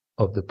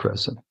of the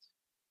present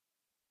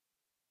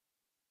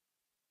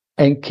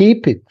and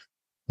keep it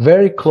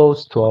very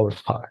close to our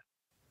heart.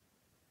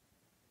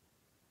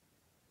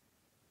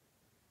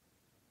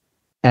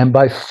 And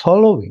by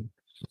following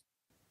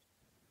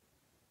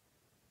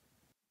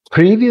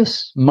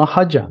previous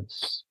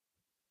Mahajans,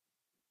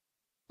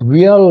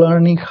 we are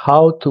learning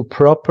how to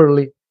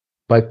properly,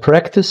 by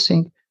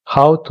practicing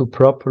how to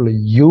properly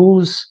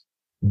use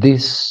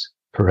this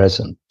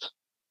present.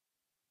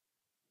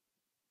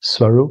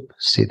 Swarup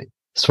Siddhi,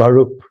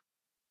 Swarup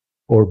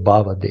or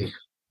Bhavadev.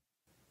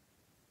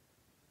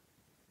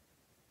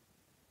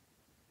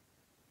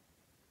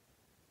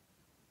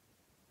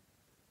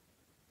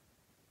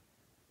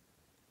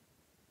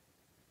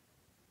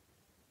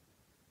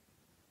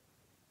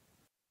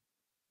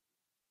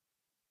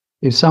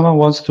 If someone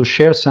wants to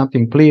share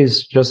something,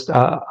 please just,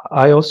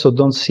 I also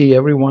don't see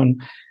everyone.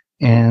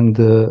 And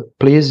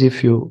please,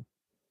 if you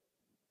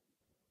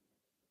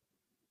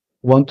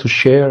want to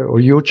share, or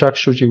you,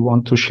 Chakshuji,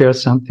 want to share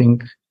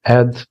something,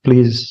 add,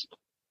 please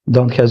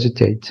don't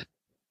hesitate.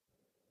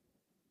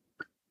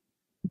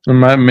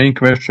 My main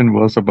question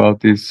was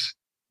about this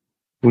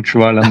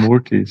Ujjwala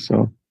Murti,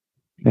 so,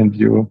 and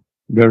you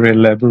very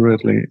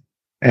elaborately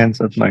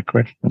answered my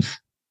question.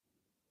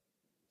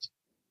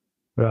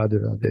 Radha,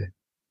 Radha.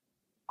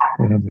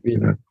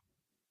 Yeah.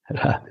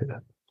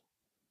 Radha.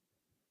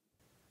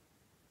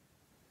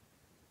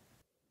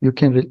 You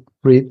can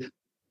read.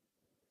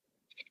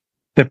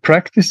 The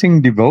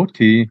practicing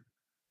devotee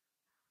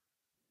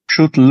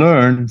should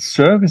learn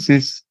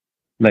services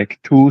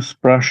like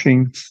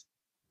toothbrushing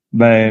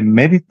by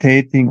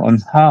meditating on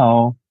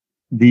how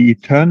the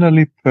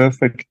eternally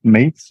perfect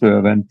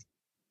maidservant,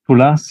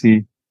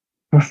 Tulasi,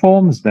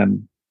 performs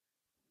them.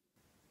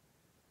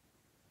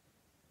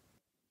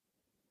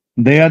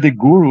 They are the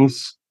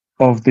gurus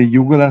of the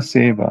Yugala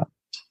Seva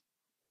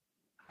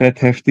that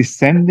have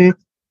descended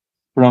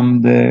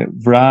from the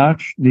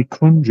Vraj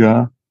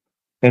Nikunja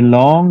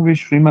along with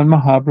Sriman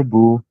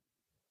Mahaprabhu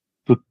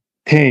to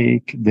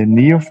take the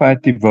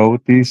neophyte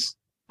devotees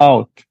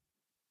out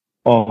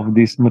of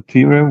this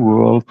material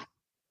world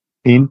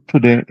into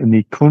the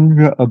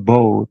Nikunja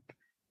abode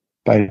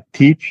by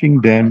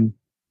teaching them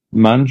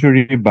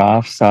Manjari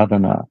Bhav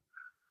Sadhana,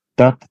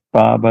 Tat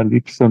Bhava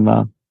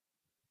Lipsana,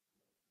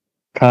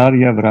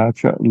 Karya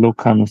Vraja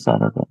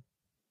Lokanusarada.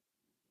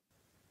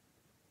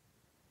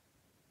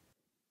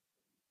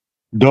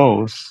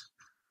 Those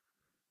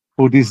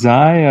who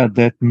desire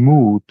that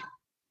mood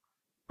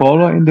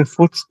follow in the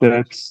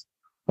footsteps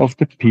of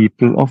the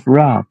people of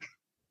Raj.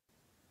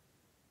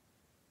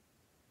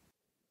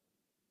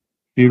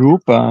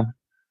 Virupa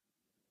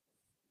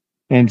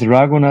and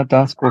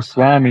Raghunatha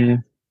Goswami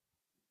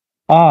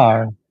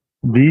are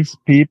these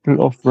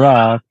people of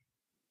Raj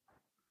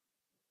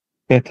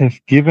that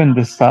have given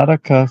the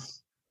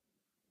sadhakas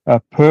a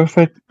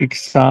perfect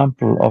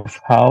example of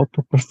how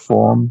to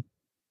perform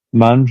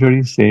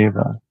Manjari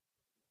Seva,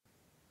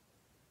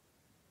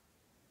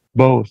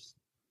 both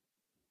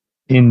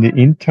in the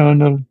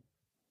internal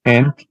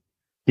and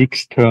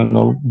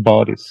external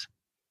bodies.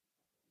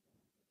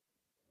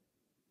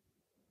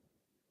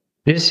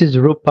 This is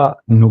Rupa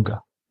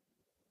Nuga.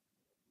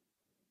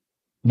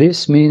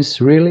 This means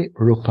really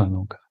Rupa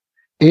Nuga.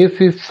 If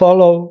we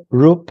follow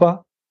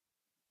Rupa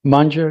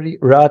Manjari,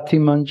 Rati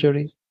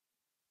Manjari,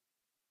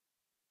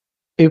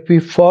 if we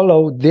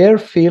follow their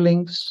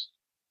feelings,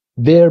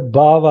 their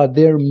bhava,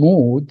 their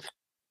mood,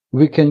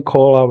 we can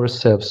call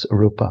ourselves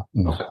Rupa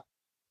Nuga.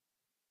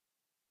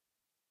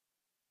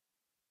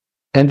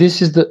 And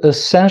this is the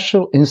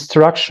essential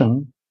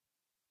instruction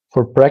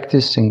for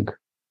practicing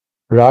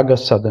Raga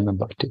Sadhana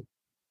Bhakti.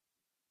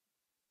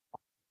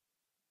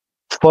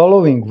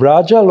 Following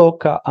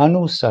Vrajaloka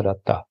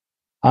Anusarata.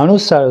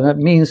 Anusarata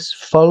means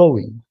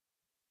following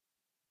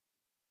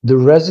the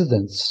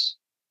residents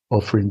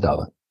of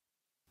Vrindavan.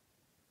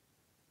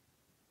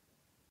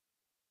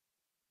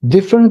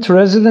 Different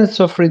residents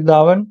of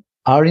Vrindavan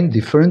are in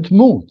different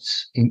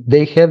moods.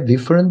 They have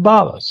different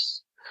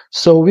bhavas.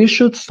 So we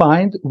should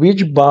find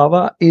which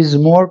bhava is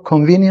more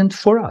convenient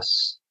for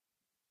us,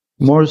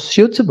 more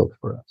suitable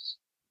for us.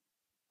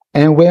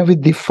 And when we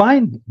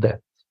define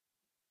that,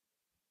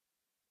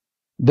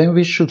 then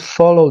we should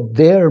follow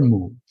their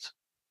mood,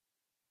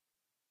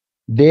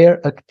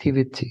 their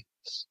activities,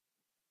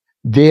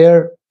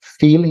 their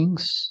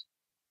feelings,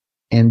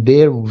 and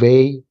their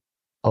way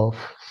of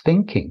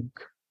thinking.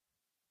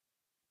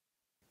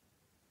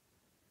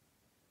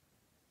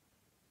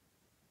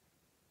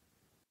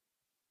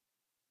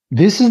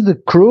 This is the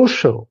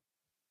crucial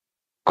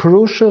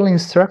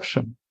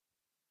instruction.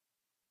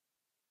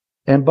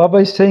 And Baba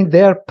is saying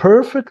they are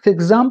perfect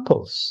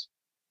examples.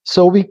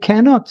 So we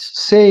cannot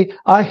say,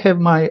 I have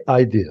my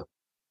idea.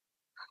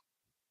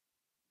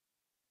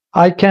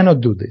 I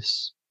cannot do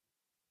this.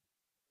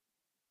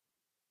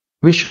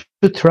 We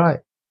should try,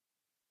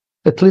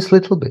 at least a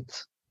little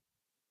bit,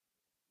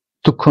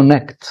 to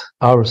connect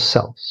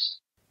ourselves,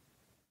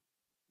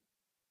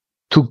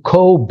 to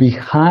go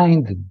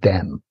behind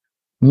them,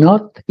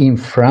 not in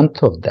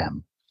front of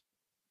them,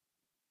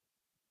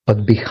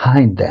 but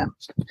behind them.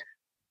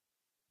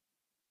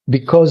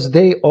 Because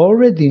they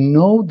already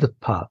know the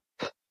path.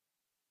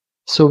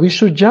 So we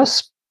should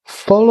just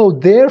follow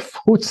their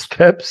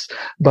footsteps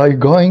by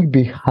going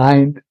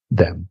behind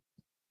them.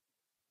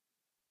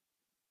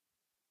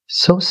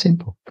 So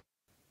simple.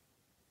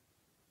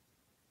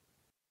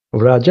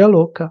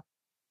 Vrajaloka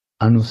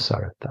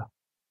Anusarata.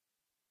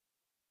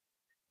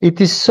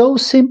 It is so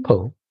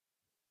simple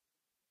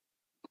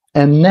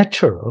and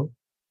natural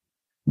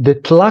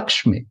that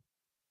Lakshmi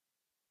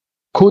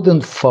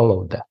couldn't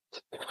follow that.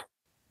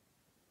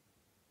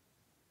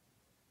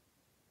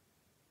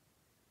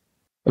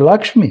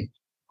 Lakshmi,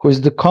 who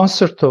is the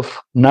consort of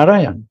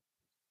Narayan,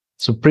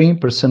 Supreme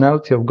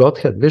Personality of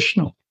Godhead,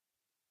 Vishnu,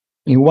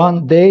 in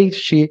one day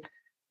she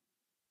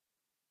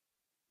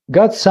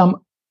got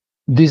some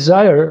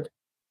desire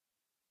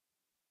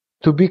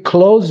to be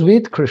close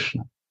with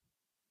Krishna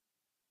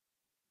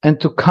and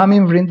to come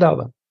in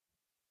Vrindavan.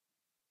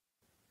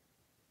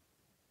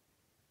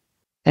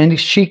 And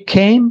she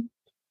came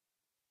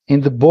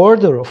in the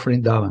border of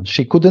Vrindavan.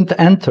 She couldn't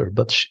enter,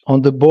 but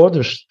on the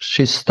border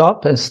she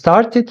stopped and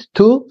started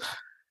to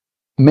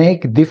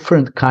make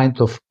different kinds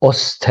of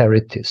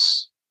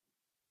austerities,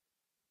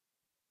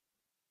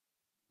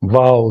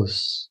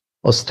 vows,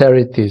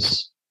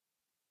 austerities,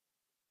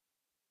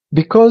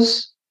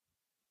 because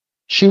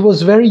she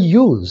was very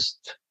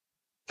used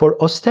for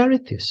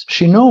austerities.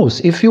 She knows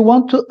if you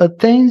want to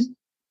attain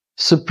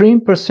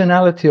Supreme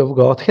Personality of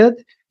Godhead,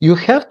 you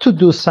have to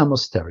do some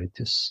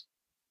austerities.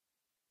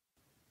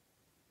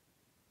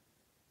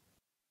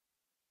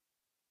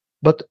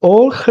 But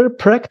all her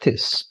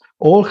practice,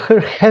 all her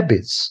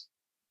habits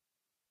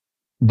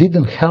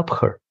didn't help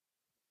her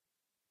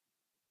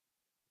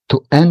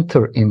to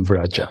enter in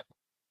Vraja.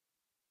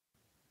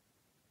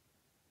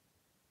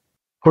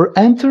 For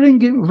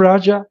entering in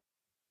Vraja,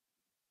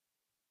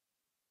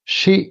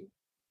 she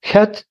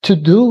had to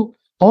do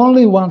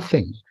only one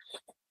thing.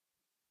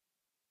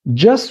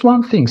 Just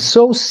one thing,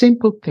 so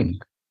simple thing.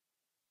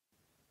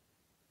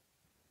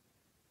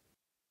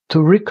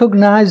 To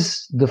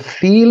recognize the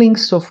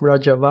feelings of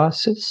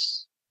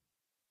Rajavasis,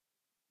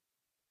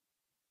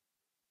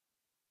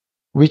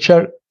 which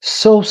are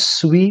so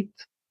sweet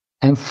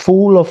and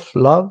full of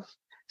love,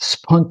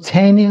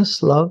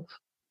 spontaneous love,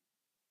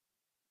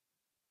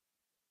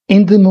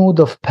 in the mood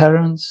of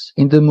parents,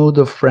 in the mood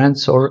of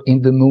friends, or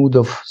in the mood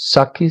of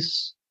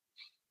Sakis,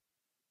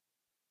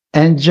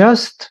 and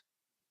just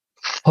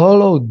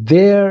follow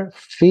their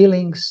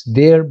feelings,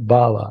 their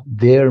bhava,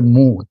 their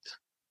mood,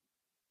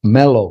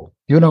 mellow.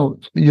 You know,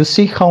 you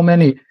see how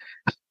many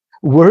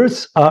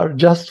words are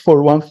just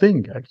for one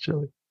thing,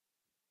 actually.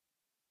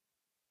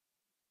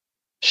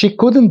 She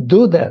couldn't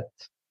do that.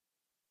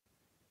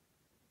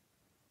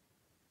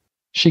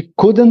 She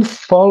couldn't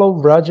follow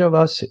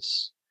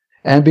Vrajavasis.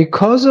 And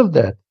because of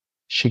that,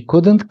 she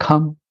couldn't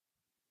come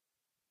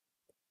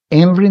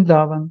in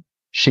Vrindavan.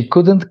 She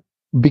couldn't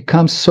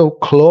become so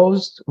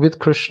close with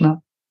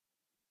Krishna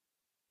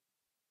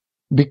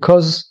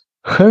because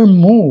her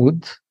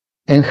mood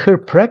and her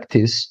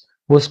practice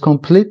was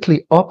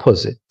completely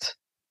opposite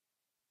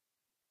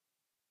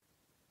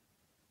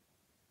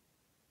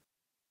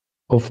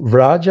of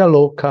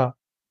Vrajaloka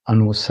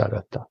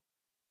Anusarata.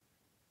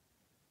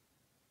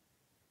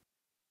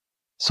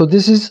 So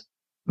this is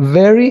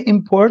very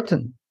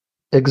important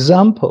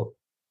example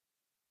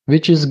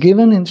which is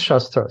given in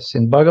Shastras,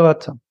 in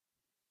Bhagavatam,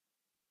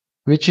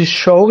 which is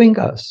showing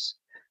us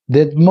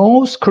that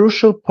most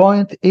crucial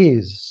point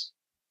is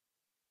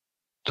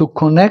to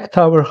connect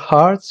our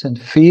hearts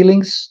and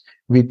feelings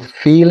with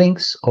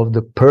feelings of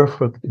the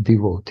perfect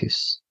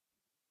devotees.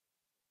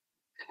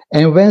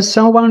 And when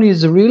someone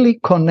is really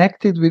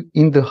connected with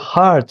in the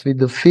heart with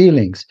the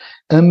feelings,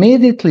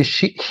 immediately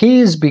he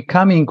is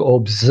becoming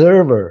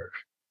observer.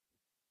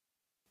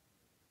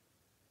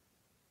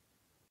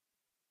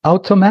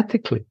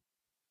 Automatically.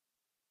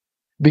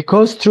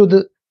 Because through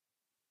the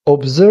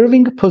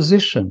observing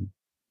position,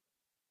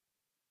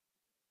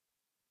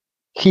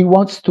 he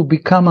wants to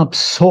become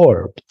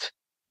absorbed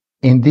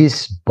in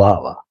this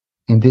bhava,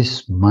 in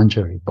this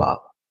Manjari bhava.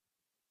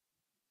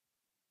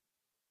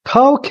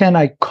 How can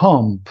I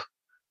comb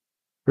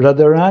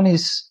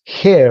Radharani's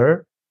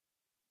hair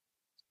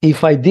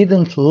if I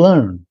didn't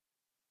learn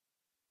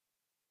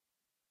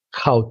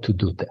how to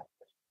do that?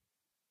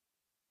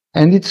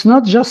 And it's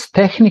not just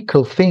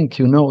technical thing,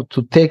 you know,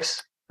 to take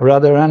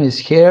Radharani's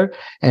hair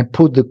and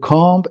put the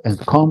comb and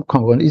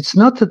comb. It's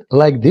not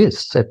like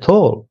this at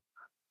all.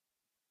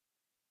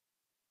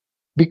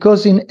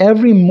 Because in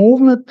every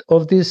movement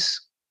of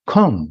this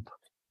comb,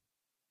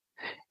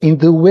 in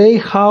the way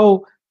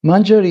how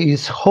Manjari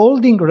is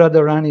holding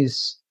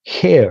Radharani's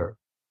hair,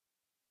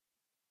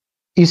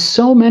 is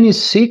so many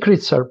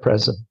secrets are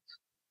present,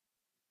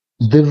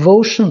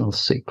 devotional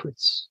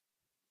secrets,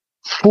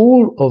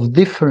 full of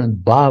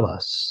different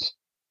bhavas.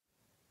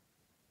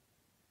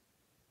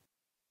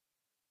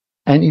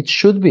 And it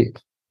should be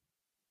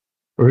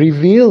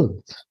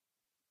revealed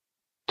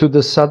to the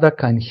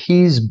sadhaka in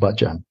his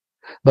bhajan.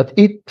 But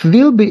it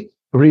will be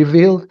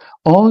revealed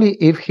only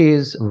if he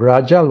is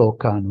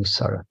Vrajaloka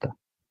Anusarata,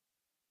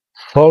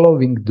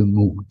 following the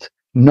mood,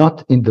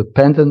 not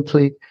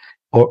independently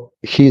or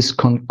his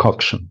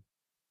concoction.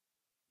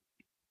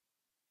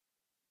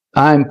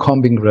 I'm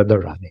combing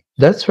Radharani.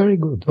 That's very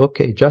good.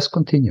 Okay, just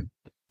continue.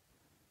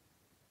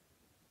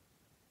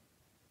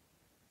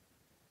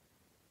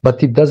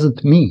 But it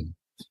doesn't mean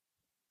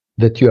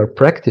that you are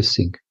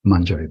practicing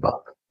Manjari Bhava.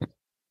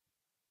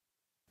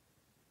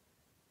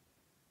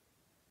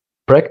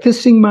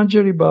 Practicing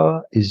Manjari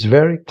Bhava is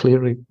very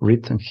clearly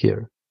written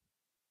here.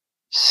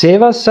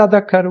 Seva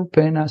sadhaka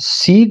rupena,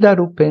 sida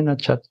rupena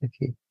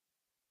chatraki,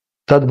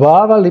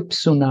 tadbhava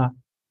lipsuna,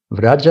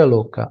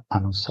 vrajaloka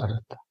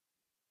anusarata.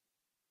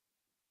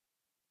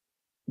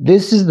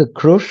 This is the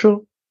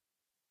crucial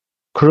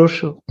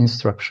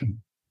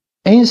instruction.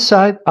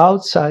 Inside,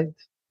 outside,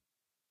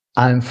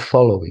 I'm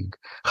following.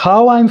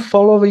 How I'm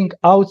following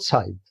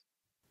outside?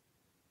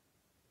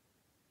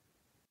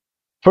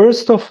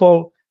 First of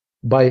all,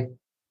 by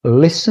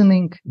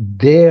listening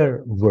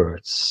their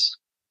words.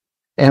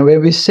 And when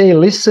we say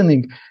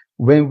listening,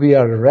 when we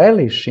are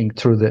relishing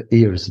through the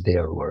ears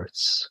their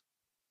words.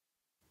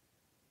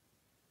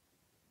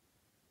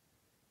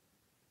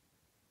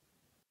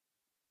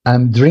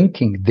 I'm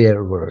drinking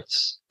their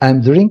words.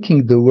 I'm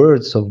drinking the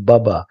words of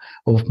Baba,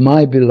 of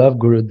my beloved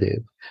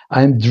Gurudev.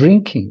 I'm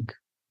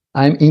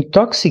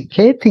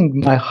intoxicating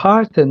my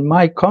heart and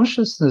my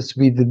consciousness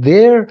with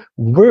their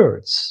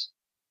words.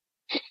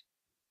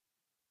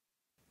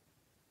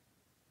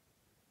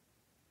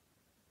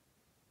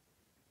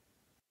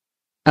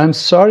 I'm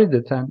sorry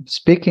that I'm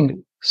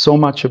speaking so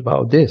much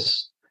about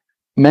this.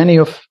 Many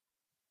of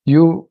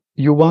you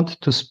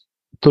want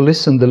to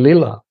listen the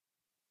Lila.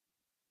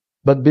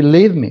 But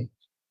believe me,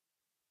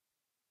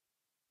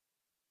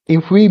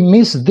 if we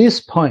miss this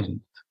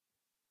point,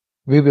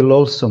 we will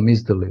also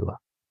miss the Lila.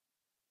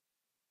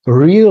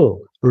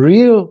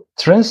 Real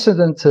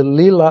transcendental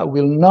Lila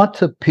will not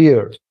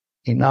appear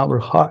in our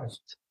heart.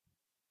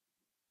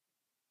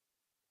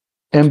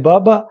 And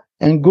Baba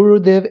and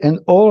Gurudev and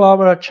all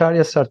our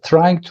acharyas are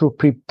trying to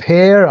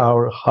prepare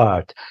our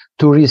heart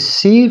to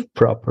receive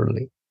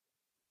properly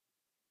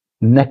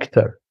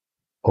nectar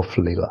of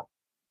Lila.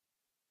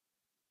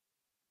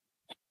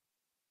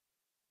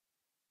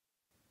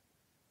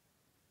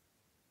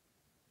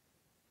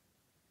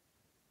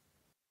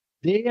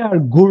 They are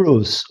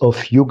gurus of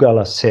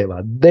Yugala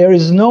Seva. There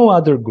is no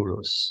other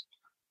gurus.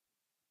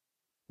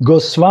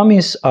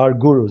 Goswamis are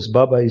gurus,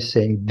 Baba is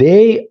saying.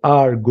 They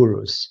are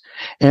gurus.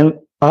 And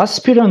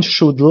aspirants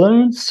should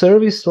learn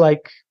service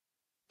like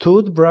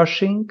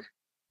toothbrushing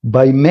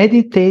by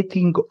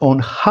meditating on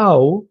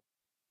how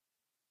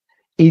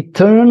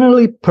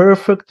eternally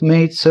perfect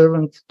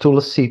maidservant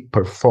Tulsi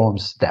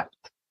performs that.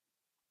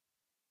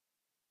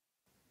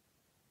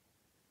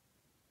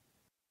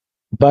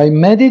 By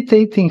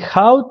meditating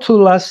how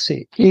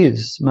Tulasi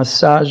is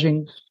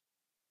massaging,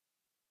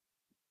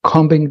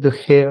 combing the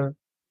hair,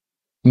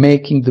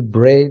 making the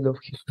braid of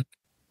hair,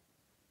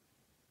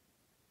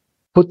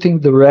 putting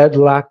the red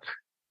lac,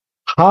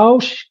 how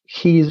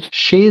she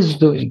is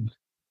doing.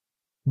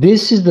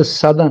 This is the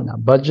sadhana,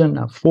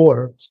 bhajana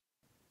for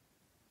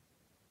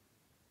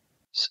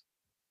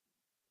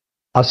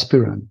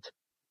aspirant.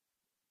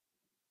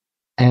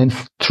 And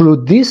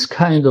through this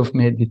kind of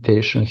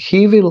meditation,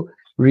 he will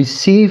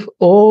receive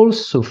all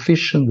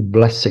sufficient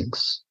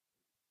blessings.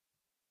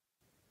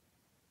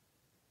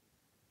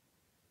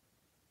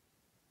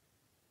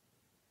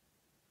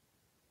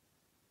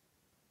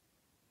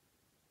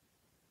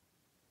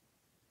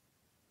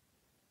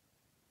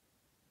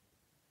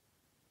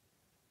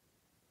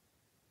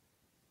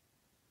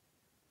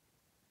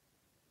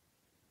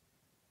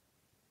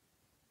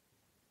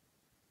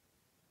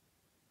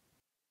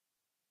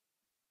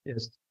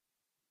 Yes.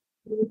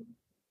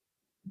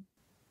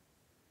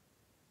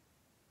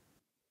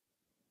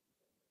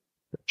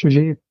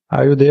 Chuji,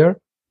 are you there?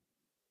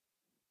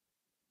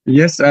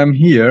 Yes, I'm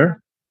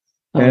here.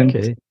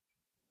 Okay.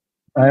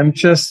 And I'm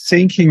just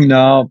thinking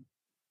now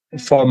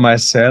for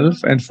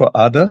myself and for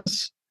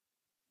others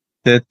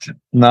that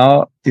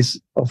now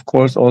is, of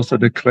course, also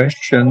the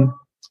question,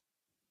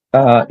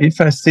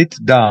 if I sit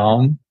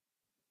down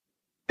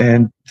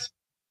and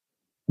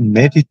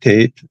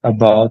meditate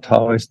about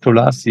how is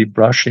Tulasi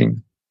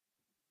brushing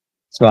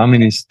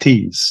Swamini's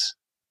teeth,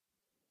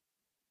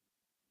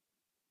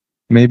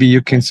 maybe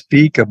you can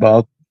speak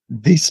about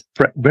this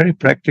very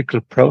practical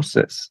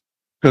process,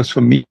 because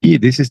for me,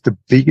 this is the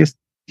biggest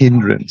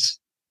hindrance.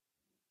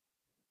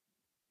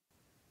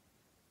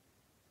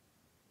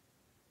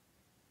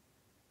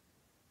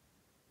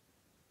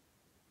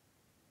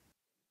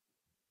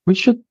 We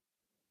should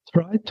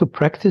try to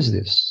practice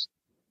this.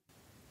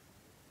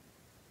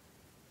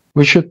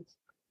 We should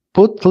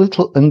put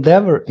little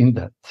endeavor in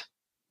that.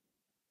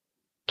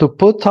 To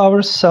put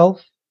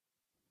ourselves,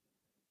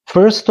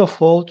 first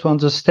of all, to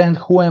understand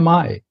who am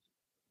I.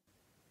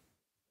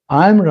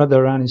 I'm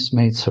Radharani's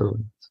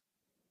maidservant.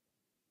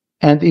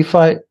 And if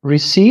I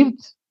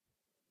received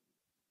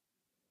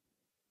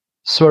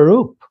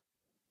Swarup,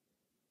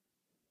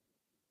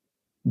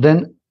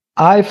 then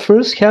I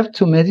first have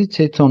to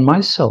meditate on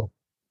myself,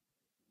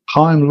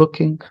 how I'm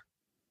looking,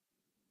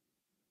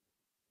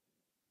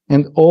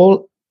 and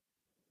all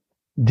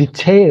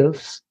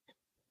details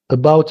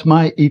about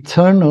my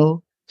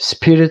eternal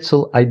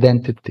spiritual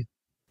identity.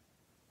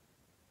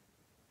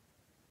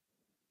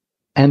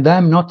 And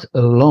I'm not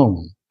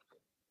alone.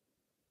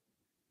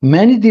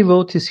 Many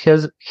devotees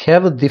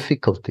have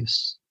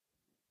difficulties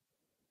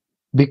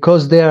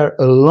because they are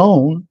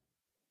alone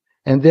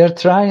And they're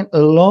trying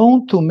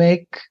alone to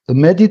make a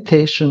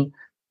meditation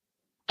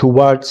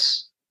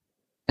towards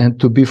and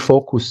to be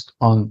focused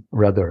on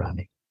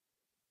Radharani.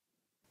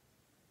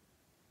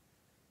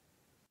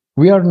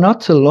 We are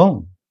not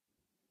alone.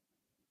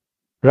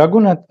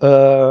 Narottam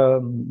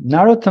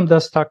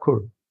Das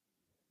Thakur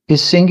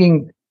is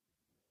singing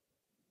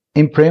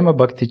in Prema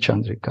Bhakti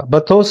Chandrika,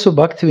 but also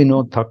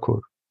Bhaktivinoda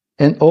Thakur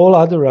and all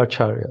other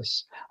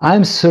acharyas.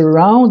 I'm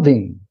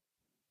surrounding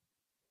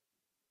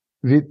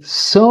with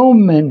so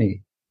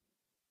many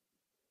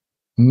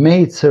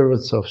maid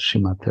servants of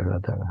Srimati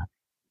Radharani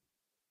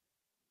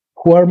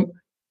who are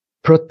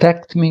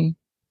protect me,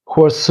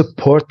 who are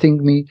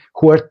supporting me,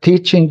 who are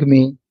teaching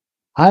me.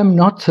 I'm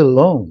not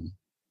alone.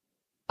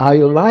 I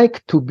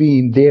like to be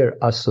in their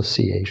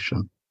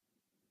association.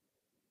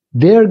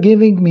 They're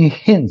giving me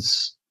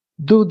hints.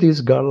 Do this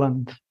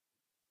garland.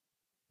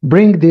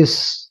 Bring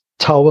this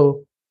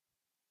towel.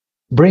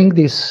 Bring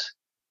this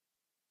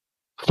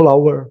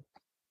flower.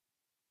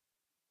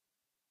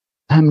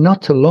 I'm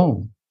not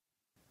alone.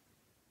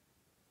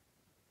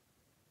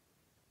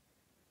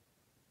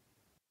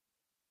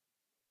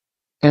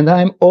 And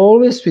I'm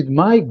always with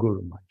my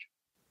Guru Maharaj.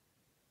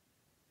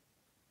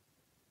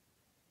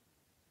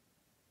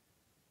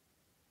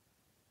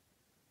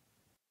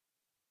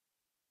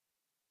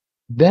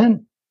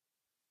 Then,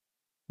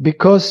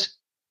 because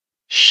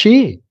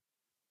she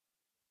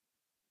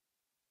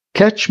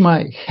catch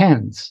my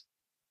hands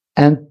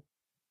and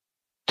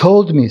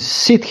told me,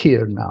 sit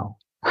here now,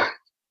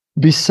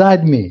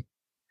 beside me.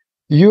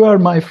 You are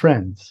my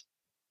friends.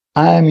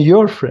 I am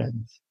your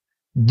friends.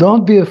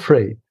 Don't be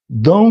afraid.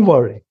 Don't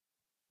worry.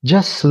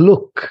 Just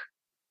look.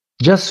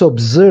 Just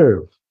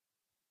observe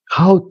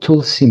how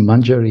Tulsi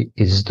Manjari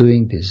is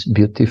doing this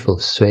beautiful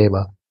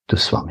seva to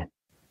Swami.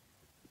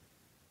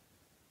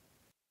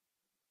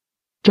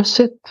 Just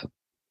sit.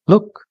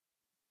 Look.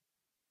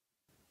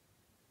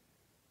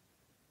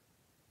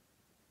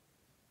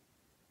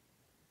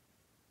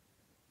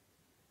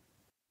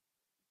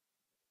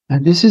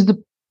 And this is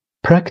the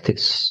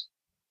practice.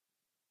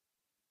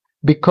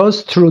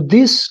 Because through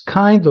this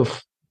kind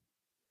of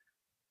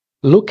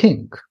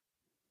looking,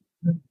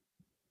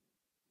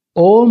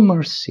 all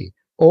mercy,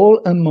 all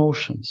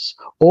emotions,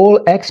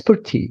 all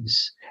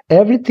expertise,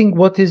 everything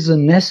what is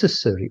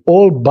necessary,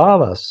 all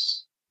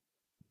bhavas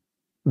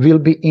will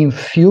be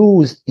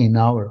infused in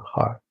our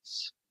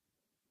hearts.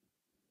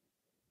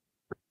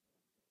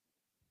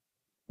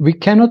 We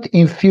cannot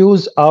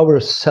infuse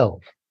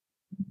ourselves.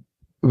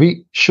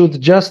 We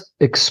should just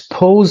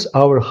expose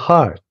our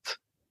heart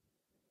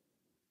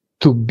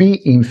to be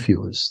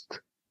infused.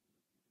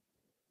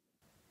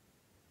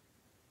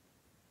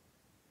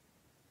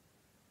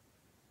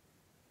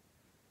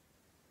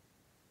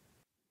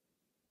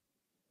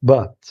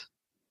 But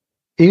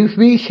if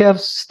we have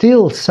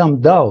still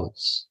some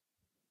doubts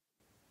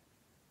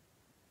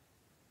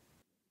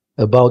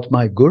about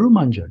my Guru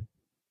Manjari,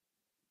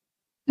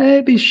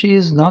 maybe she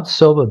is not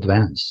so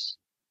advanced.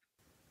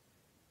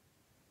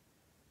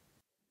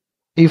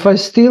 If I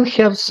still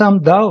have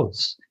some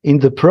doubts in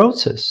the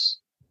process,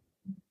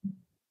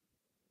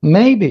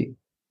 maybe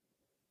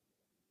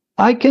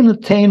I can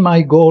attain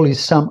my goal in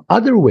some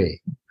other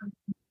way.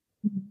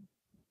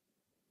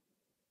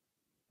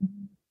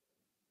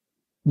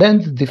 Then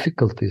the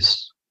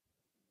difficulties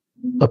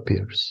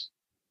appears.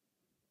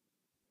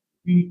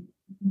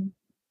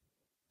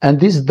 And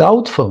this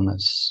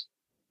doubtfulness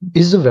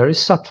is very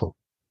subtle.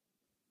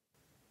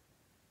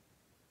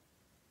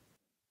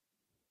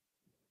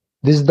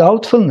 This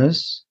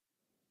doubtfulness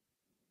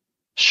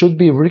should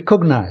be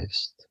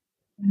recognized,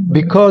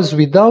 because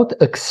without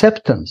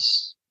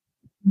acceptance,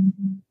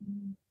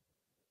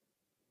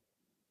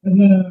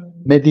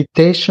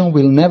 meditation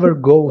will never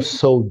go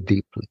so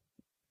deeply.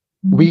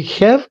 We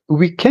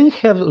can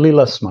have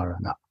Lila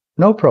Smarana,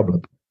 no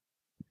problem.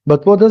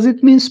 But what does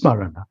it mean,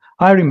 Smarana?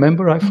 I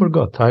remember, I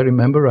forgot. I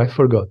remember, I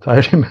forgot.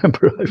 I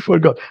remember, I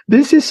forgot.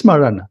 This is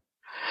Smarana.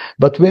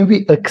 But when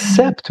we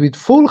accept with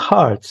full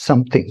heart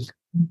something,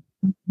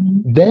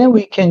 then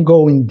we can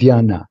go in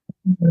dhyana,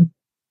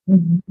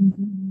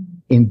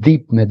 in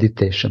deep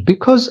meditation,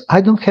 because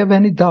I don't have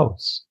any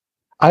doubts.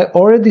 I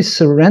already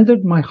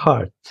surrendered my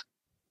heart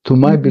to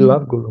my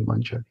beloved Guru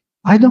Manjari.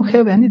 I don't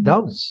have any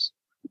doubts.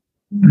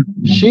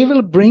 She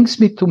will bring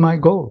me to my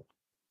goal.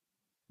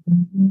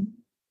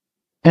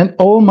 And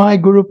all my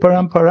Guru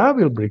Parampara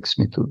will bring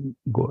me to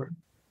goal.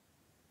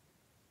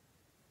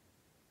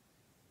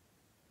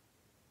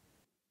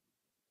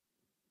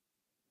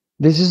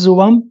 This is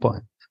one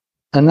point.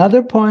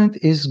 Another point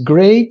is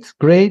great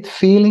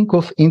feeling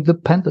of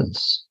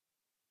independence,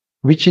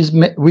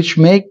 which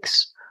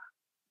makes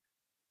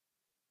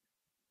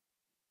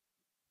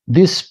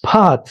this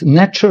path,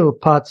 natural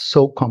path,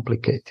 so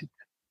complicated.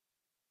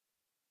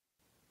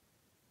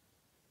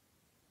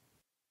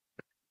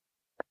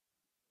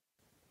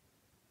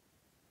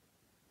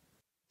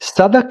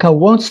 Sadhaka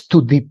wants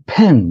to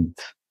depend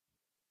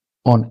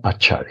on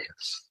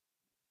acharyas.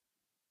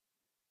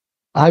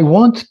 I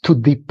want to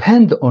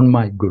depend on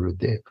my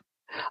Gurudev.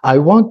 I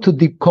want to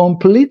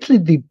completely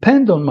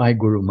depend on my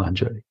Guru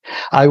Manjari.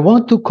 I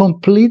want to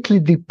completely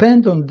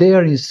depend on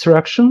their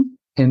instruction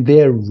and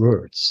their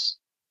words.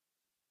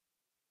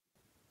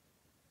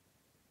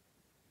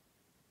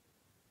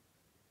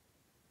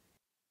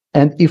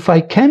 And if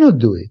I cannot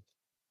do it,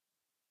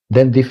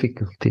 then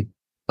difficulty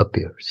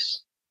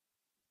appears.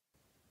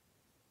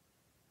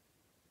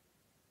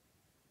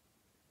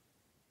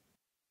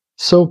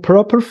 So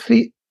proper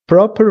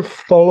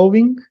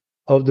following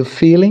of the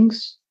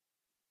feelings,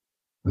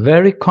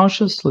 very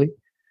consciously,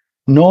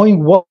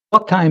 knowing what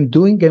I'm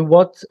doing and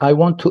what I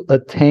want to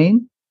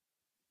attain,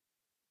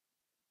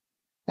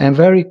 and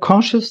very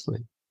consciously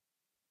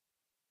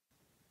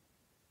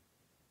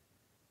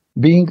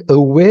being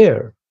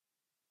aware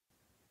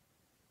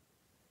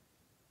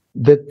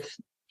that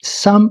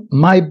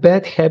my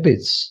bad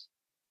habits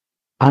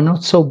are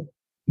not so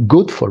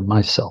good for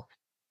myself.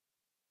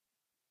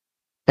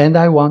 And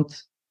I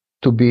want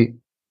to be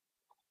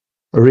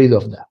rid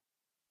of them.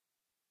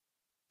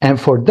 And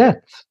for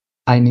that,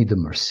 I need a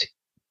mercy.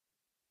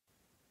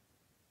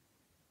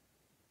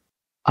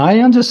 I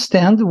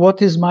understand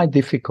what is my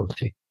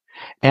difficulty.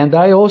 And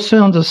I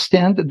also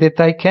understand that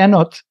I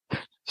cannot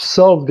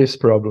solve this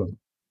problem.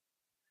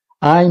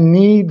 I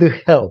need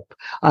help.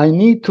 I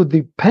need to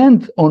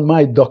depend on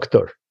my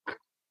doctor,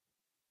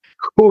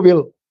 who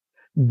will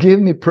give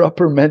me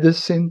proper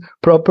medicine,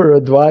 proper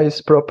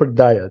advice, proper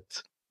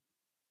diet.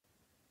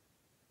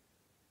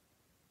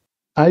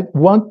 I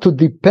want to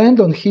depend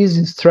on his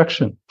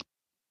instruction,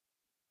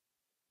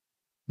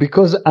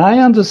 because I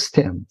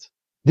understand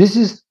this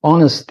is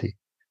honesty,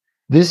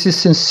 this is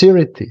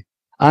sincerity.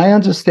 I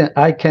understand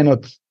I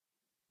cannot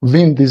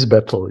win this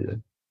battle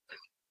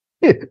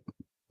yet.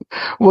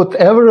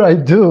 Whatever I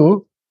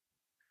do,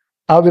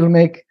 I will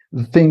make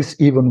things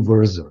even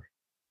worse.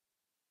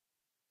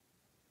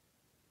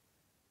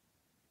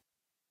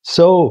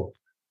 So,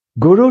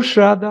 Guru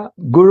Shraddha,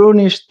 Guru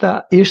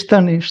Nishta, Ishta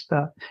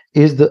Nishta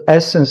is the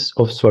essence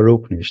of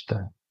Swarup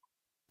Nishta.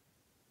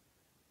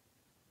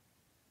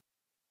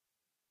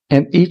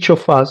 And each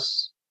of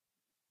us,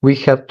 we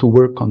have to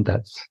work on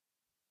that.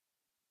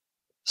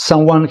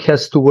 Someone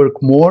has to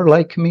work more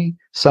like me,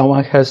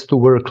 someone has to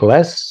work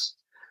less,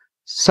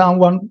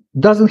 someone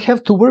doesn't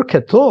have to work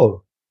at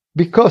all,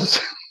 because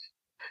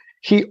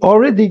he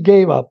already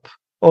gave up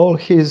all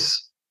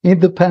his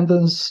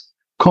independence,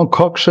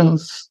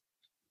 concoctions,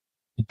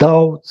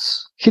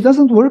 doubts. He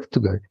doesn't work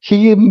together.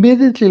 He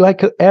immediately,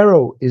 like an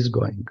arrow, is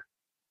going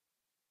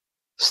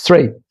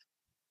straight.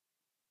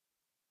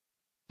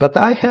 But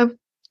I have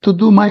to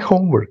do my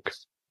homework.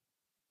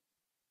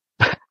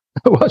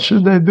 What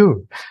should I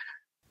do?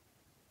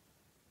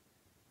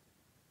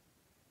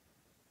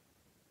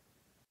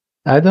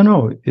 I don't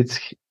know.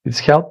 It's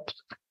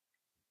helped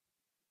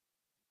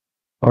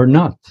or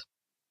not.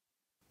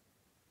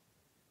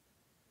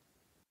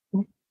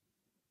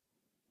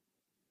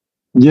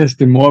 Yes,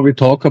 the more we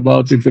talk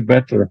about it, the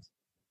better.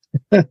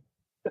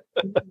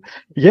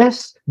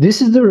 Yes,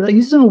 this is the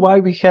reason why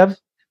we have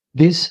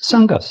these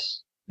sanghas.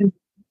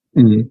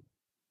 Mm.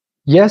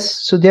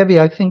 Yes, Sudevi,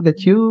 I think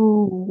that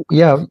you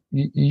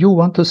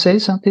want to say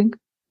something?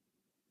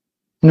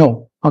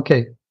 No,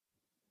 okay.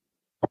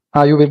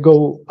 You will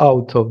go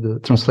out of the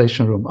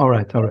translation room. All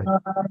right, all right.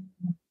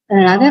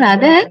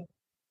 Radhe.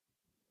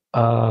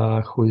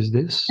 Who is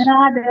this?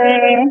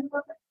 Radhe.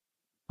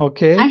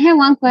 Okay. I have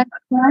one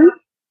question.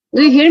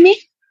 Do you hear me?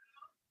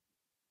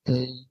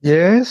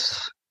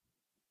 Yes.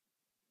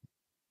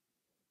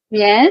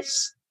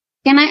 Yes.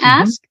 Can I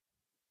ask?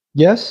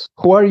 Yes.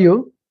 Who are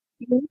you?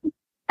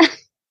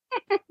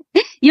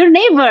 Your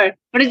neighbor,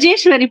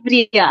 Rajeshwari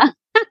Priya.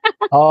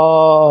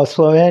 Oh,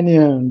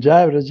 Slovenian.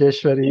 Jai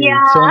Rajeshwari.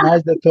 Yeah. It's so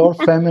nice that your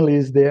family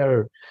is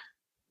there.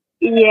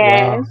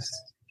 Yes. Wow.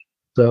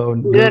 So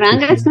good to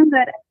Gauranga hear.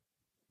 Sundara.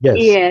 Yes.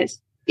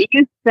 Yes.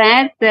 You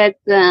said that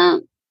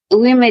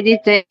we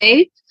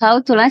meditate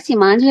how Tulasi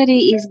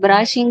Manjari is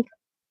brushing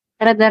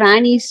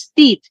Radharani's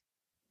teeth.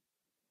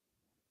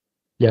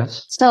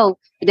 Yes. So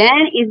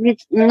then is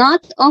it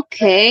not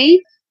okay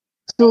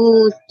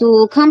to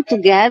come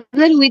together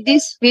with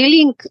this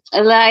feeling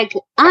like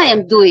I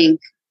am doing,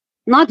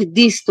 not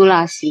this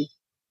Tulasi?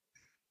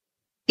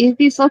 Is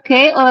this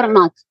okay or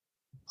not?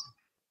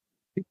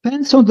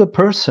 Depends on the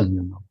person,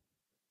 you know.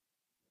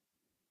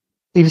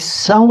 If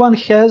someone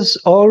has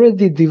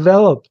already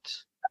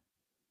developed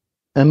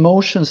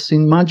emotions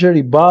in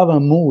Manjari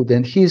Bhava mood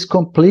and he is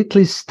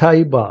completely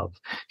sthayi,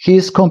 he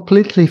is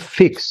completely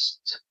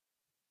fixed,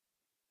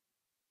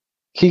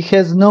 he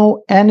has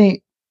no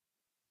any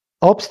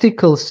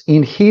obstacles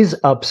in his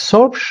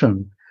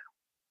absorption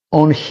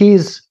on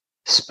his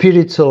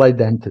spiritual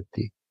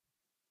identity.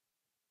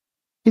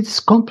 It's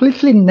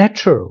completely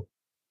natural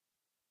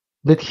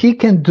that he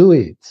can do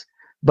it.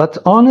 But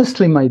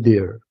honestly, my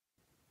dear,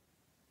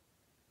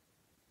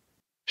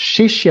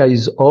 Shishya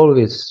is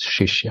always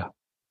Shishya.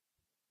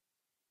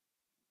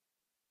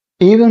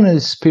 Even in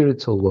the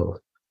spiritual world,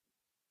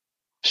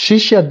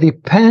 Shishya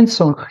depends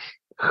on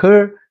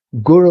her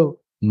Guru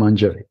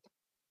Manjari.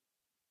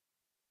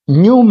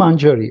 new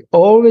Manjari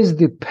always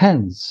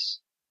depends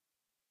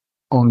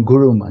on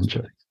Guru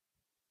Manjari.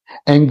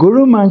 And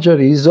Guru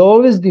Manjari is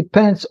always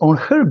depends on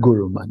her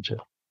Guru Manjari,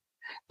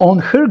 on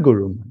her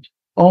Guru Manjari,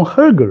 on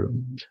her Guru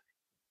Manjari.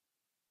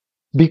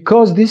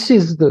 Because this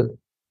is the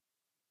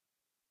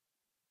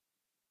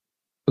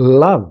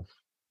love,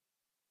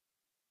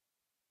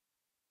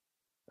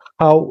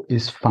 how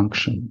is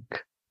functioning.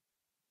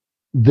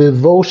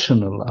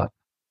 Devotional love.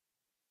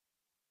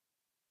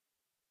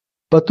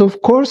 But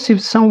of course, if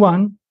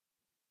someone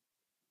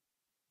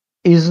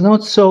is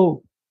not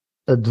so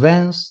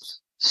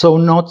advanced, so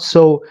not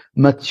so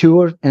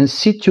mature and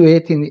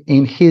situated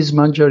in his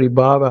Manjari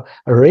Bhava,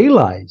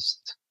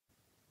 realized,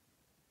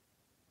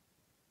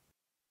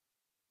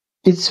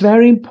 it's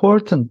very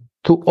important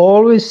to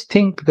always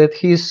think that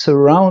he is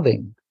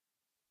surrounding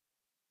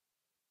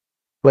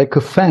like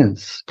a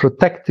fence,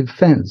 protective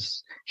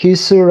fence. He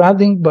is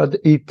surrounding by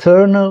the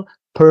eternal,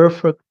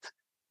 perfect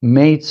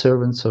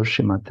maidservants of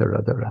Srimati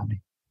Radharani.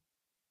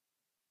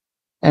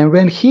 And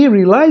when he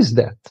realized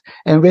that,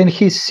 and when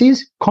he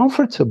sees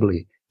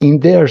comfortably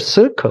in their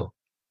circle,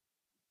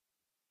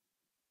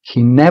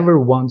 he never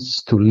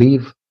wants to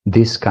leave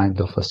this kind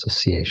of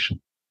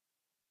association.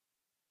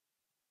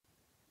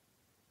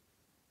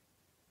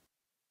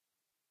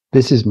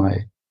 This is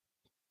my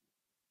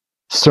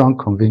strong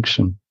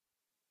conviction,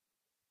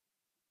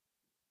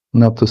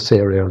 not to say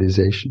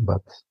realization,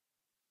 but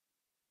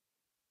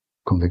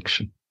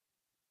conviction.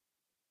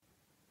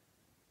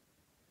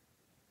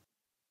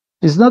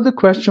 It's not the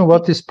question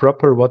what is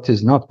proper, what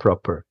is not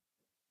proper.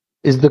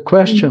 It's the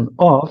question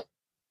of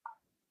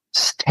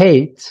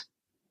state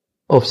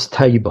of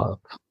sthayi.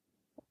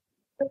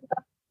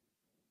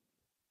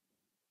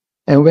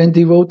 And when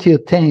devotee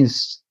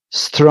attains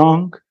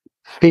strong,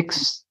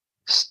 fixed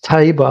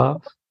sthayi,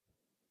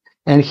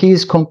 and he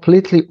is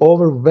completely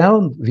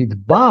overwhelmed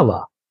with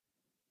bhava,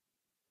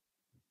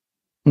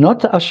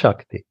 not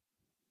ashakti,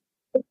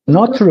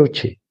 not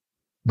ruchi,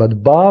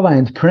 but bhava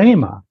and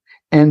prema,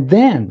 and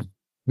then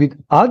with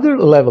other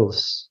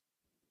levels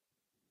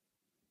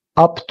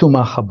up to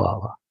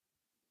Mahabhava,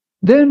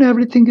 then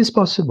everything is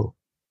possible.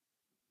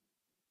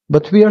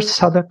 But we are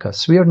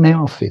sadhakas, we are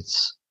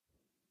neophytes.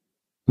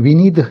 We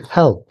need the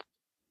help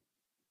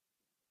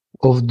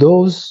of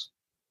those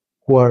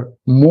who are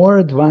more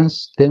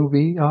advanced than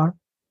we are.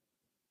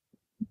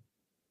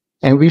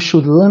 And we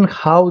should learn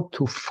how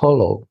to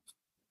follow.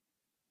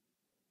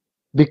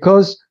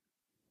 Because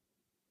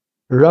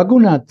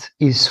Raghunatha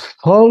is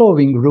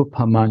following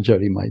Rupa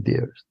Manjari, my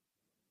dears.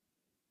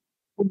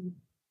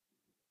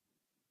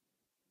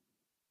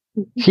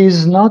 He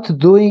is not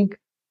doing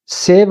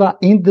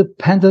seva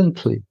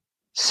independently.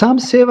 Some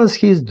sevas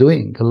he is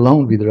doing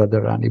alone with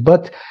Radharani,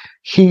 but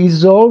he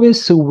is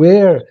always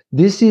aware,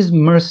 this is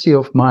mercy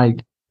of my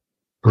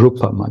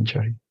Rupa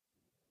Manjari.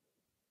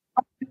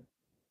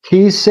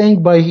 He is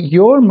saying, by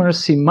your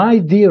mercy, my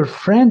dear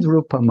friend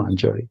Rupa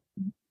Manjari,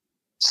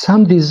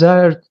 some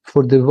desire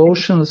for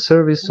devotional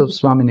service of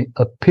Swamini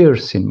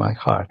appears in my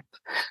heart.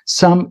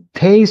 Some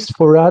taste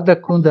for Radha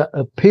Kunda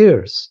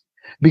appears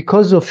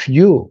because of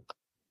you,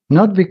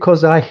 not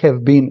because I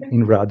have been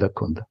in Radha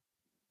Kunda.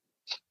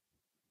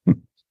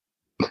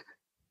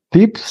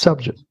 Deep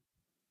subject.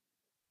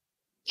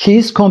 He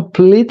is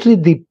completely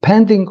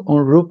depending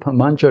on Rupa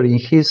Manjari in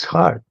his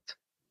heart.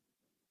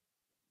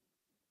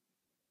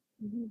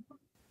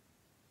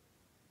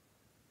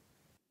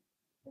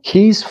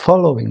 He is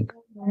following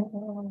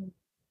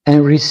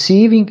and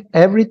receiving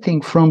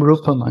everything from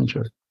Rupa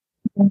Manjari.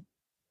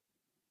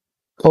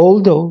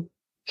 Although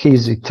he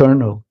is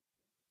eternal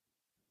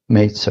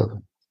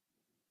maidservant.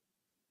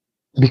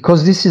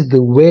 Because this is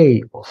the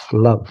way of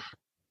love.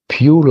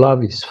 Pure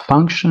love is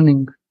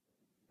functioning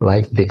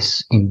like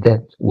this, in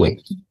that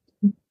way.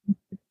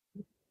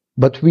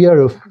 But we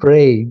are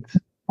afraid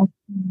of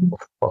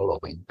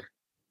following.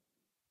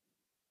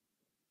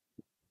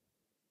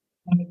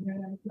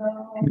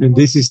 And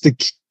this is the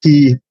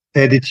key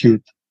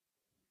attitude.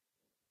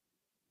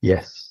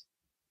 Yes.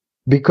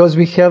 Because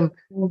we have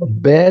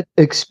bad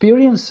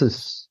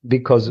experiences,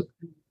 because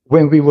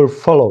when we were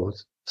followed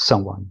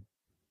someone.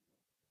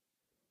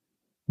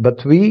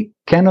 But we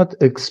cannot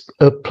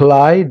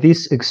apply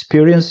these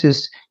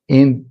experiences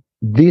in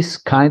this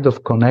kind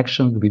of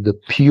connection with the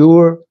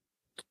pure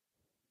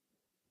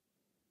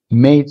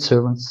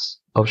maidservants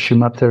of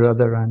Srimati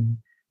Radharani,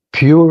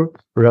 pure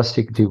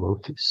Rasik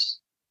devotees.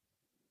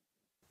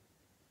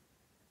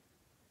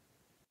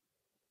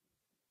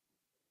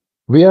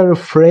 We are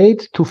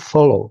afraid to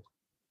follow.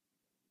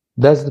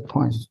 That's the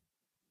point.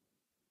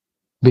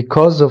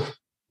 Because of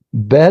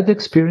bad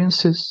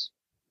experiences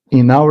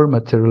in our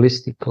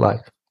materialistic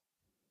life.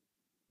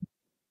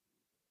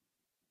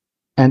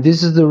 And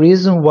this is the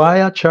reason why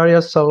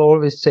Acharyas will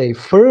always say,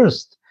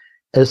 first,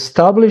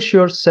 establish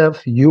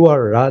yourself, you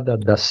are Radha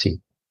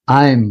Dasi.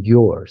 I am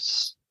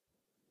yours.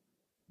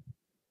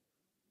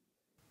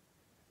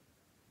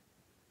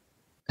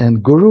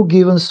 And Guru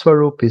given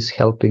Swarup is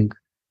helping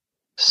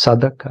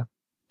sadhaka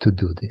to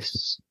do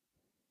this.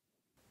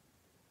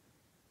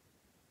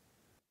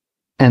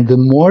 And the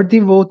more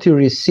devotee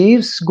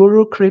receives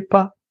Guru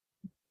Kripa,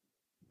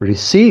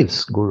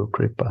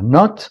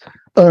 not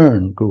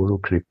earn Guru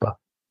Kripa,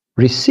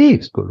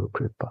 receives Guru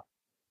Kripa.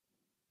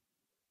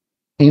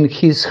 In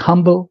his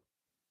humble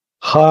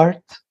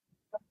heart,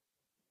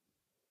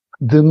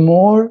 the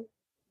more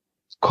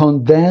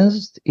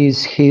condensed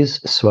is his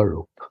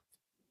Swarup.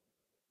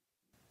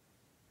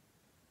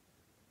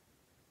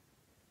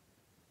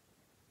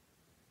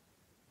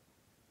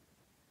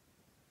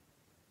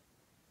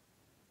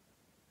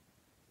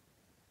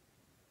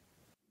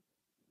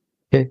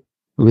 Okay,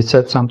 we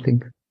said something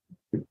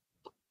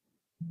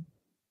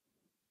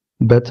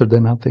better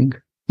than nothing.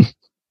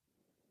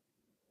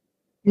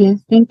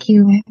 Yes, thank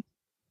you.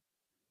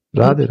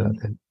 Radhe,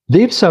 Radhe.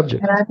 Deep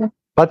subject, Radha.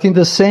 but in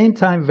the same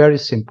time very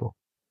simple.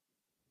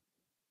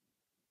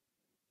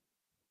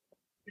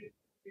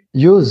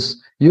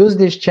 Use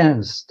this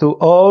chance to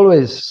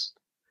always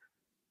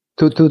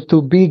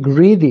to be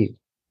greedy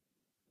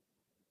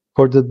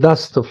for the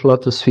dust of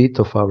lotus feet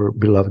of our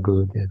beloved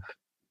Gurudev.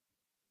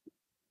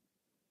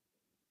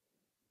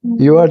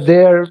 You are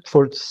there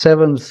for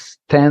 7,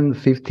 10,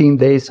 15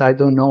 days, I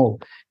don't know.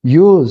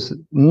 Use.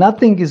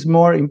 Nothing is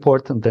more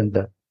important than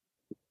that.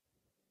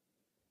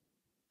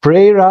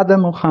 Pray Radha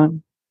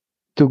Mohan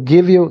to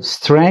give you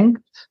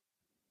strength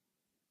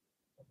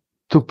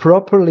to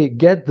properly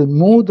get the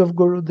mood of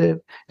Gurudev,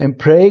 and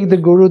pray the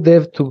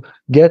Gurudev to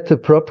get the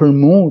proper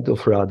mood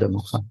of Radha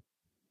Mohan.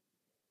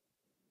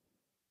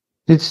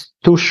 It's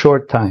too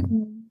short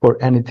time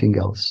for anything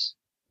else.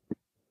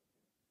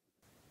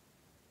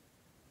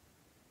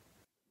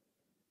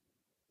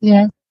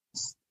 Yes.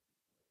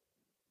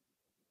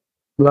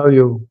 Love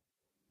you.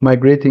 My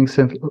greetings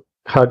and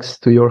hugs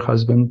to your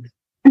husband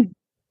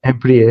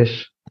and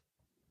Priyesh.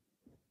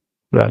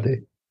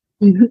 Radhe.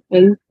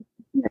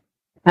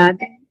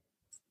 Radha.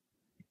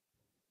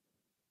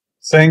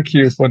 Thank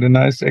you for the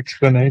nice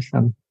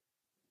explanation.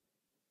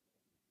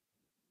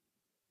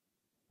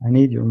 I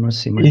need your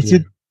mercy, my Is dear.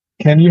 it?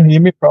 Can you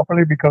hear me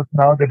properly? Because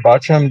now the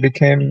bhajan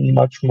became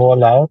much more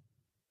loud.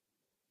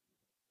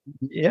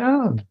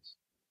 Yeah.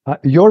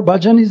 Your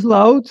bhajan is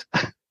loud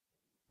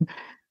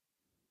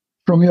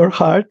from your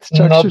heart,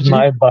 Not Chakshuji.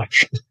 my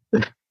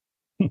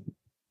bhajan.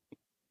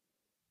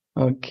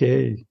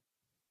 Okay.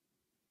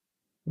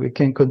 We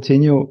can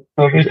continue.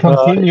 So we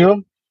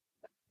continue.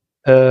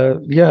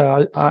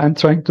 Yeah, I'm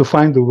trying to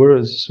find the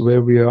words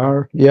where we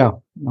are. Yeah,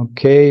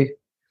 okay.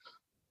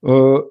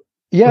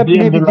 Yeah, Be in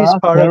maybe the this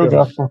last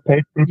paragraph. of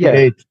page Yeah.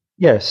 58.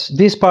 Yes,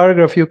 this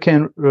paragraph you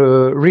can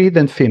read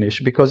and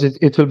finish because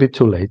it will be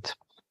too late.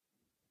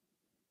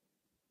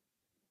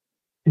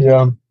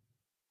 Yeah.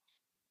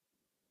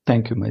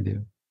 Thank you, my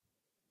dear.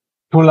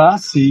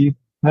 Tulasi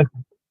had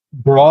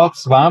brought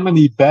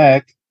Swamini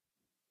back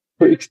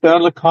to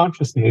external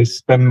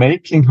consciousness by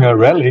making her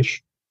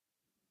relish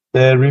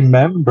the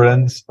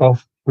remembrance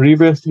of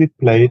previously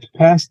played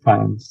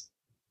pastimes.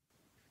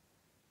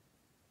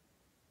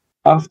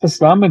 After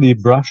Swamini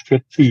brushed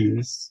her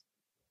teeth,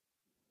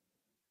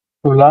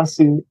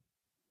 Tulasi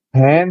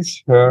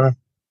hands her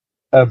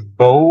a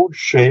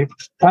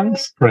bow-shaped tongue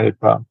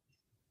scraper.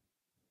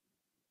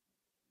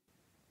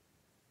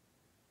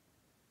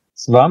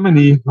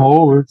 Swamini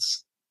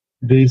holds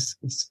this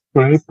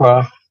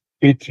scraper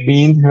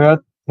between her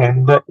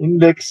tender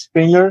index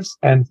fingers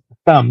and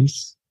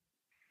thumbs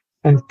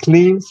and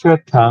cleans her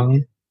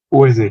tongue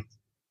with it.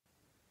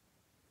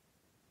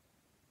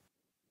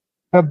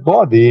 Her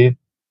body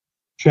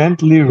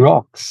gently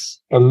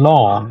rocks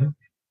along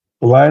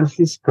while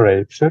she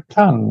scrapes her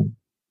tongue.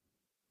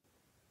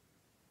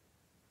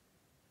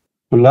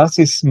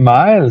 Tulasi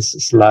smiles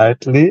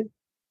slightly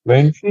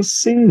when she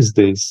sees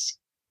this,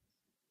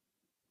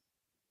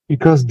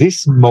 because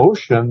this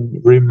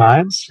motion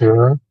reminds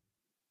her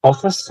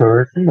of a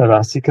certain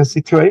Rasika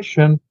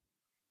situation,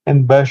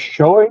 and by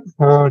showing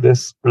her the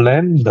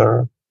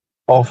splendor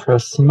of her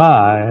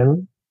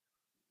smile,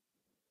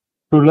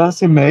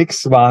 Tulasi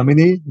makes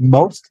Swamini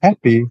most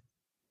happy,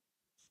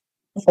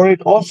 for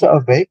it also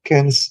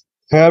awakens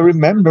her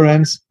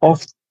remembrance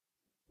of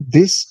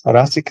this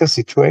Rasika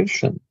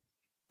situation.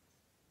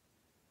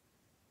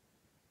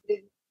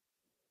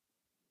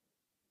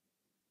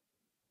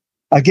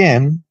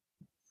 Again,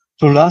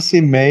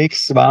 Tulasi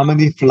makes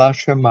Swamini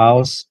flush her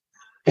mouth,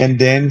 and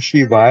then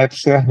she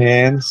wipes her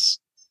hands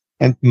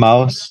and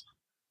mouth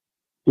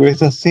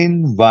with a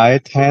thin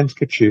white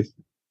handkerchief.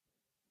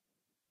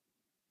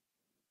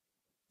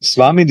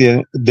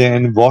 Swamini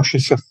then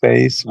washes her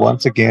face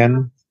once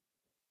again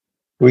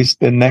with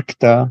the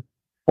nectar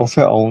of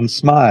her own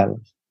smile.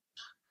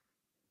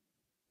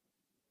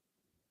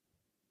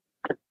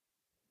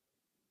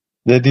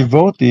 The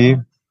devotee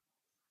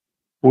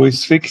who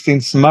is fixed in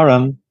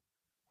Smaran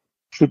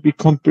should be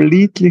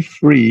completely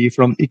free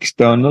from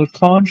external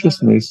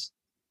consciousness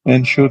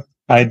and should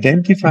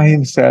identify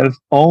himself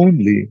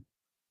only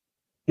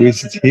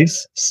with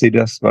his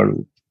Siddha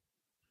Swarup.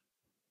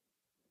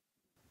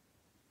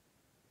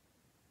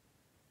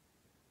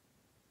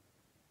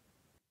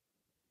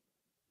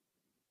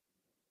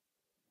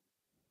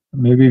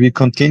 Maybe we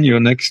continue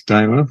next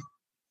time. Huh?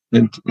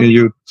 and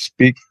you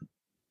speak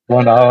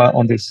 1 hour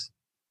on this.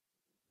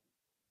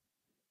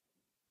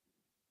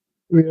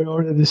 We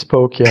already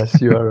spoke. Yes,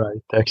 you are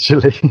right.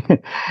 Actually,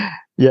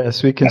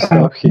 yes, we can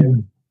stop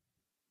here.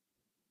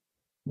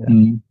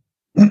 Yeah.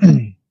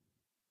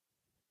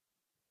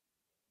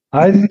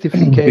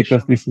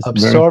 Identification, this is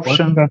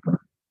absorption.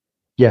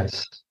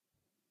 Yes,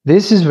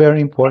 this is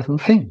very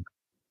important thing,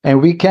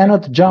 and we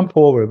cannot jump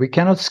over. We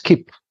cannot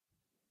skip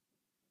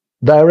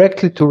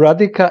directly to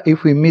Radhika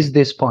if we miss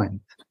this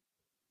point.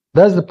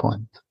 That's the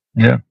point.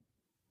 Yeah.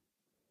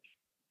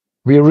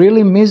 We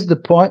really miss the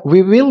point.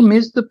 We will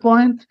miss the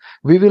point.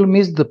 We will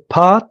miss the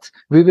path.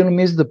 We will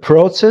miss the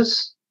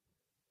process.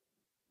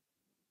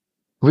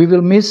 We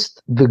will miss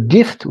the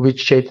gift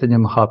which Chaitanya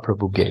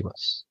Mahaprabhu gave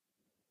us.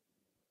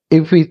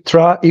 If we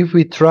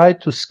try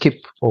to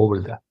skip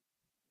over that.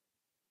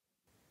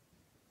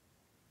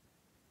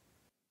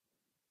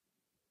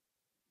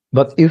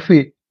 But if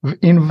we,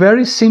 in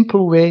very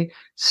simple way,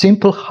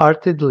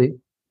 simple-heartedly,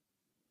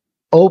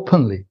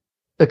 openly,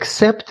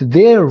 accept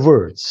their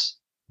words,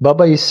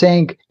 Baba is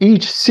saying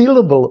each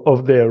syllable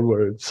of their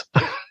words.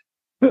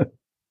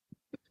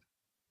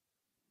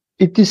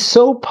 It is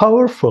so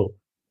powerful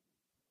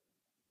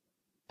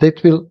that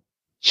it will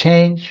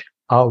change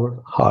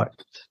our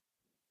heart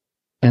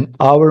and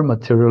our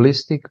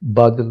materialistic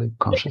bodily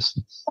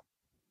consciousness.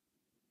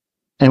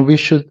 And we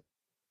should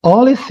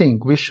only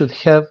think we should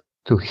have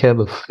to have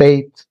a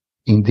faith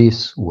in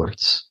these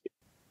words.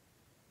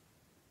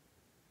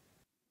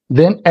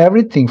 Then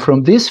everything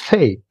from this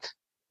faith,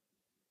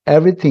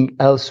 everything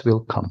else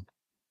will come.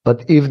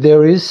 But if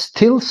there is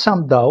still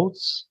some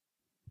doubts,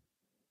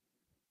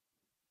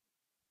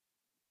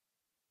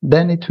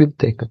 then it will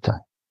take a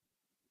time.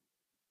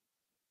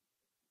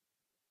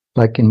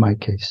 Like in my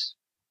case.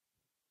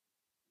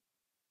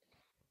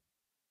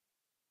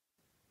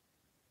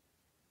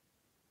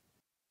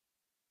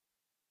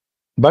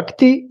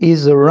 Bhakti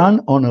is a run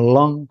on a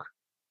long,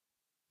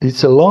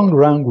 it's a long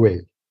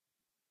runway.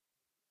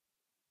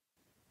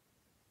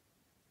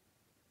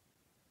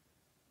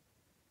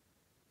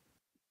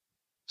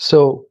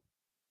 So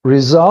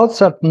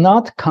results are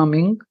not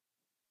coming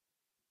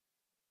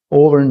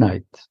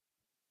overnight.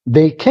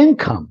 They can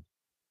come.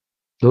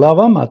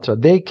 Lavamatra,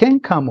 they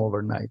can come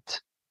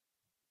overnight.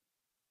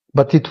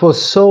 But it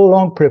was so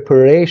long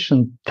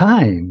preparation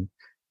time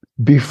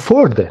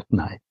before that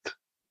night.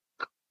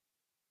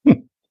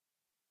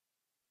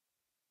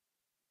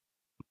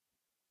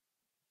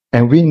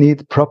 And we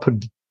need proper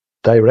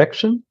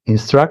direction,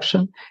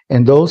 instruction,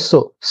 and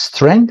also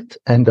strength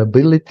and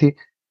ability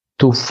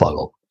to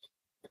follow.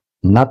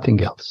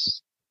 Nothing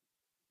else.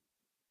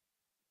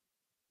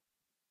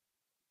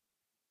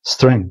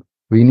 Strength.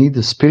 We need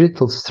the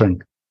spiritual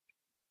strength.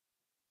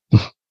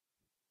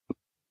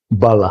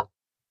 Bala.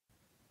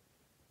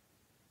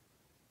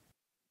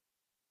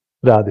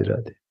 Radhe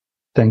Radhe.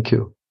 Thank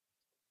you.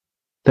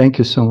 Thank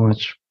you so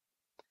much.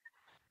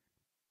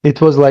 It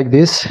was like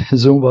this.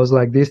 Zoom was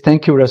like this.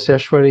 Thank you,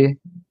 Raseshwari.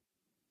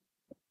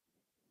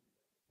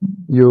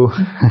 You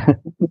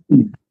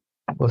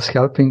was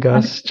helping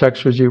us.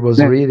 Chakshuji was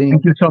reading.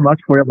 Thank you so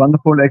much for your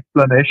wonderful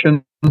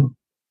explanation.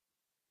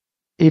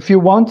 If you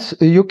want,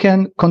 you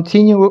can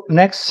continue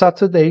next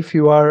Saturday if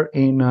you are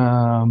in...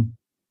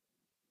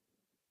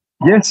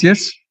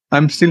 Yes,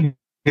 I'm still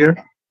here.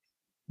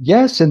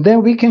 Yes, and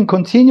then we can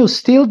continue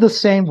still the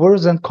same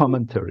words and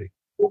commentary.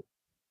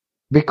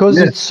 Because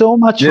it's so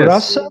much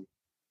rasa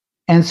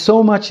and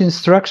so much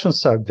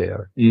instructions are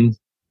there in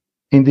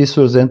these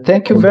words. And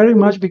thank you very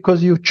much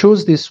because you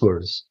choose these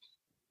words.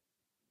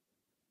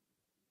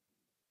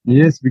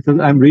 Yes, because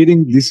I'm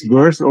reading this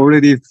verse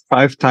already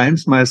 5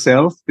 times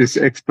myself, this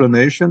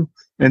explanation,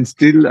 and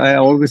still I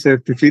always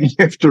have to feel you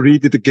have to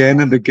read it again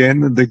and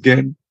again and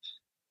again.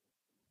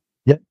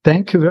 Yeah,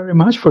 thank you very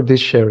much for this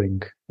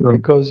sharing,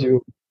 because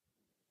you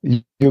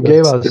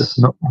gave us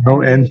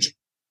no end.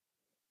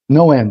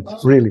 No end,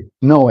 really,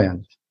 no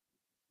end.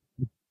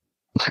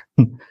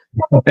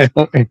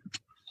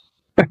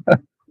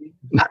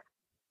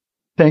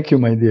 Thank you,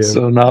 my dear.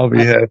 So now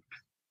we have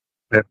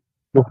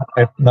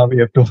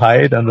to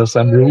hide under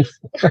some roof.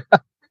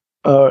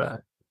 All right.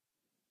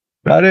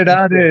 Radhe,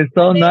 Radhe,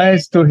 so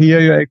nice to hear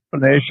your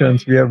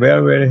explanations. We are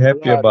very, very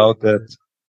happy about that.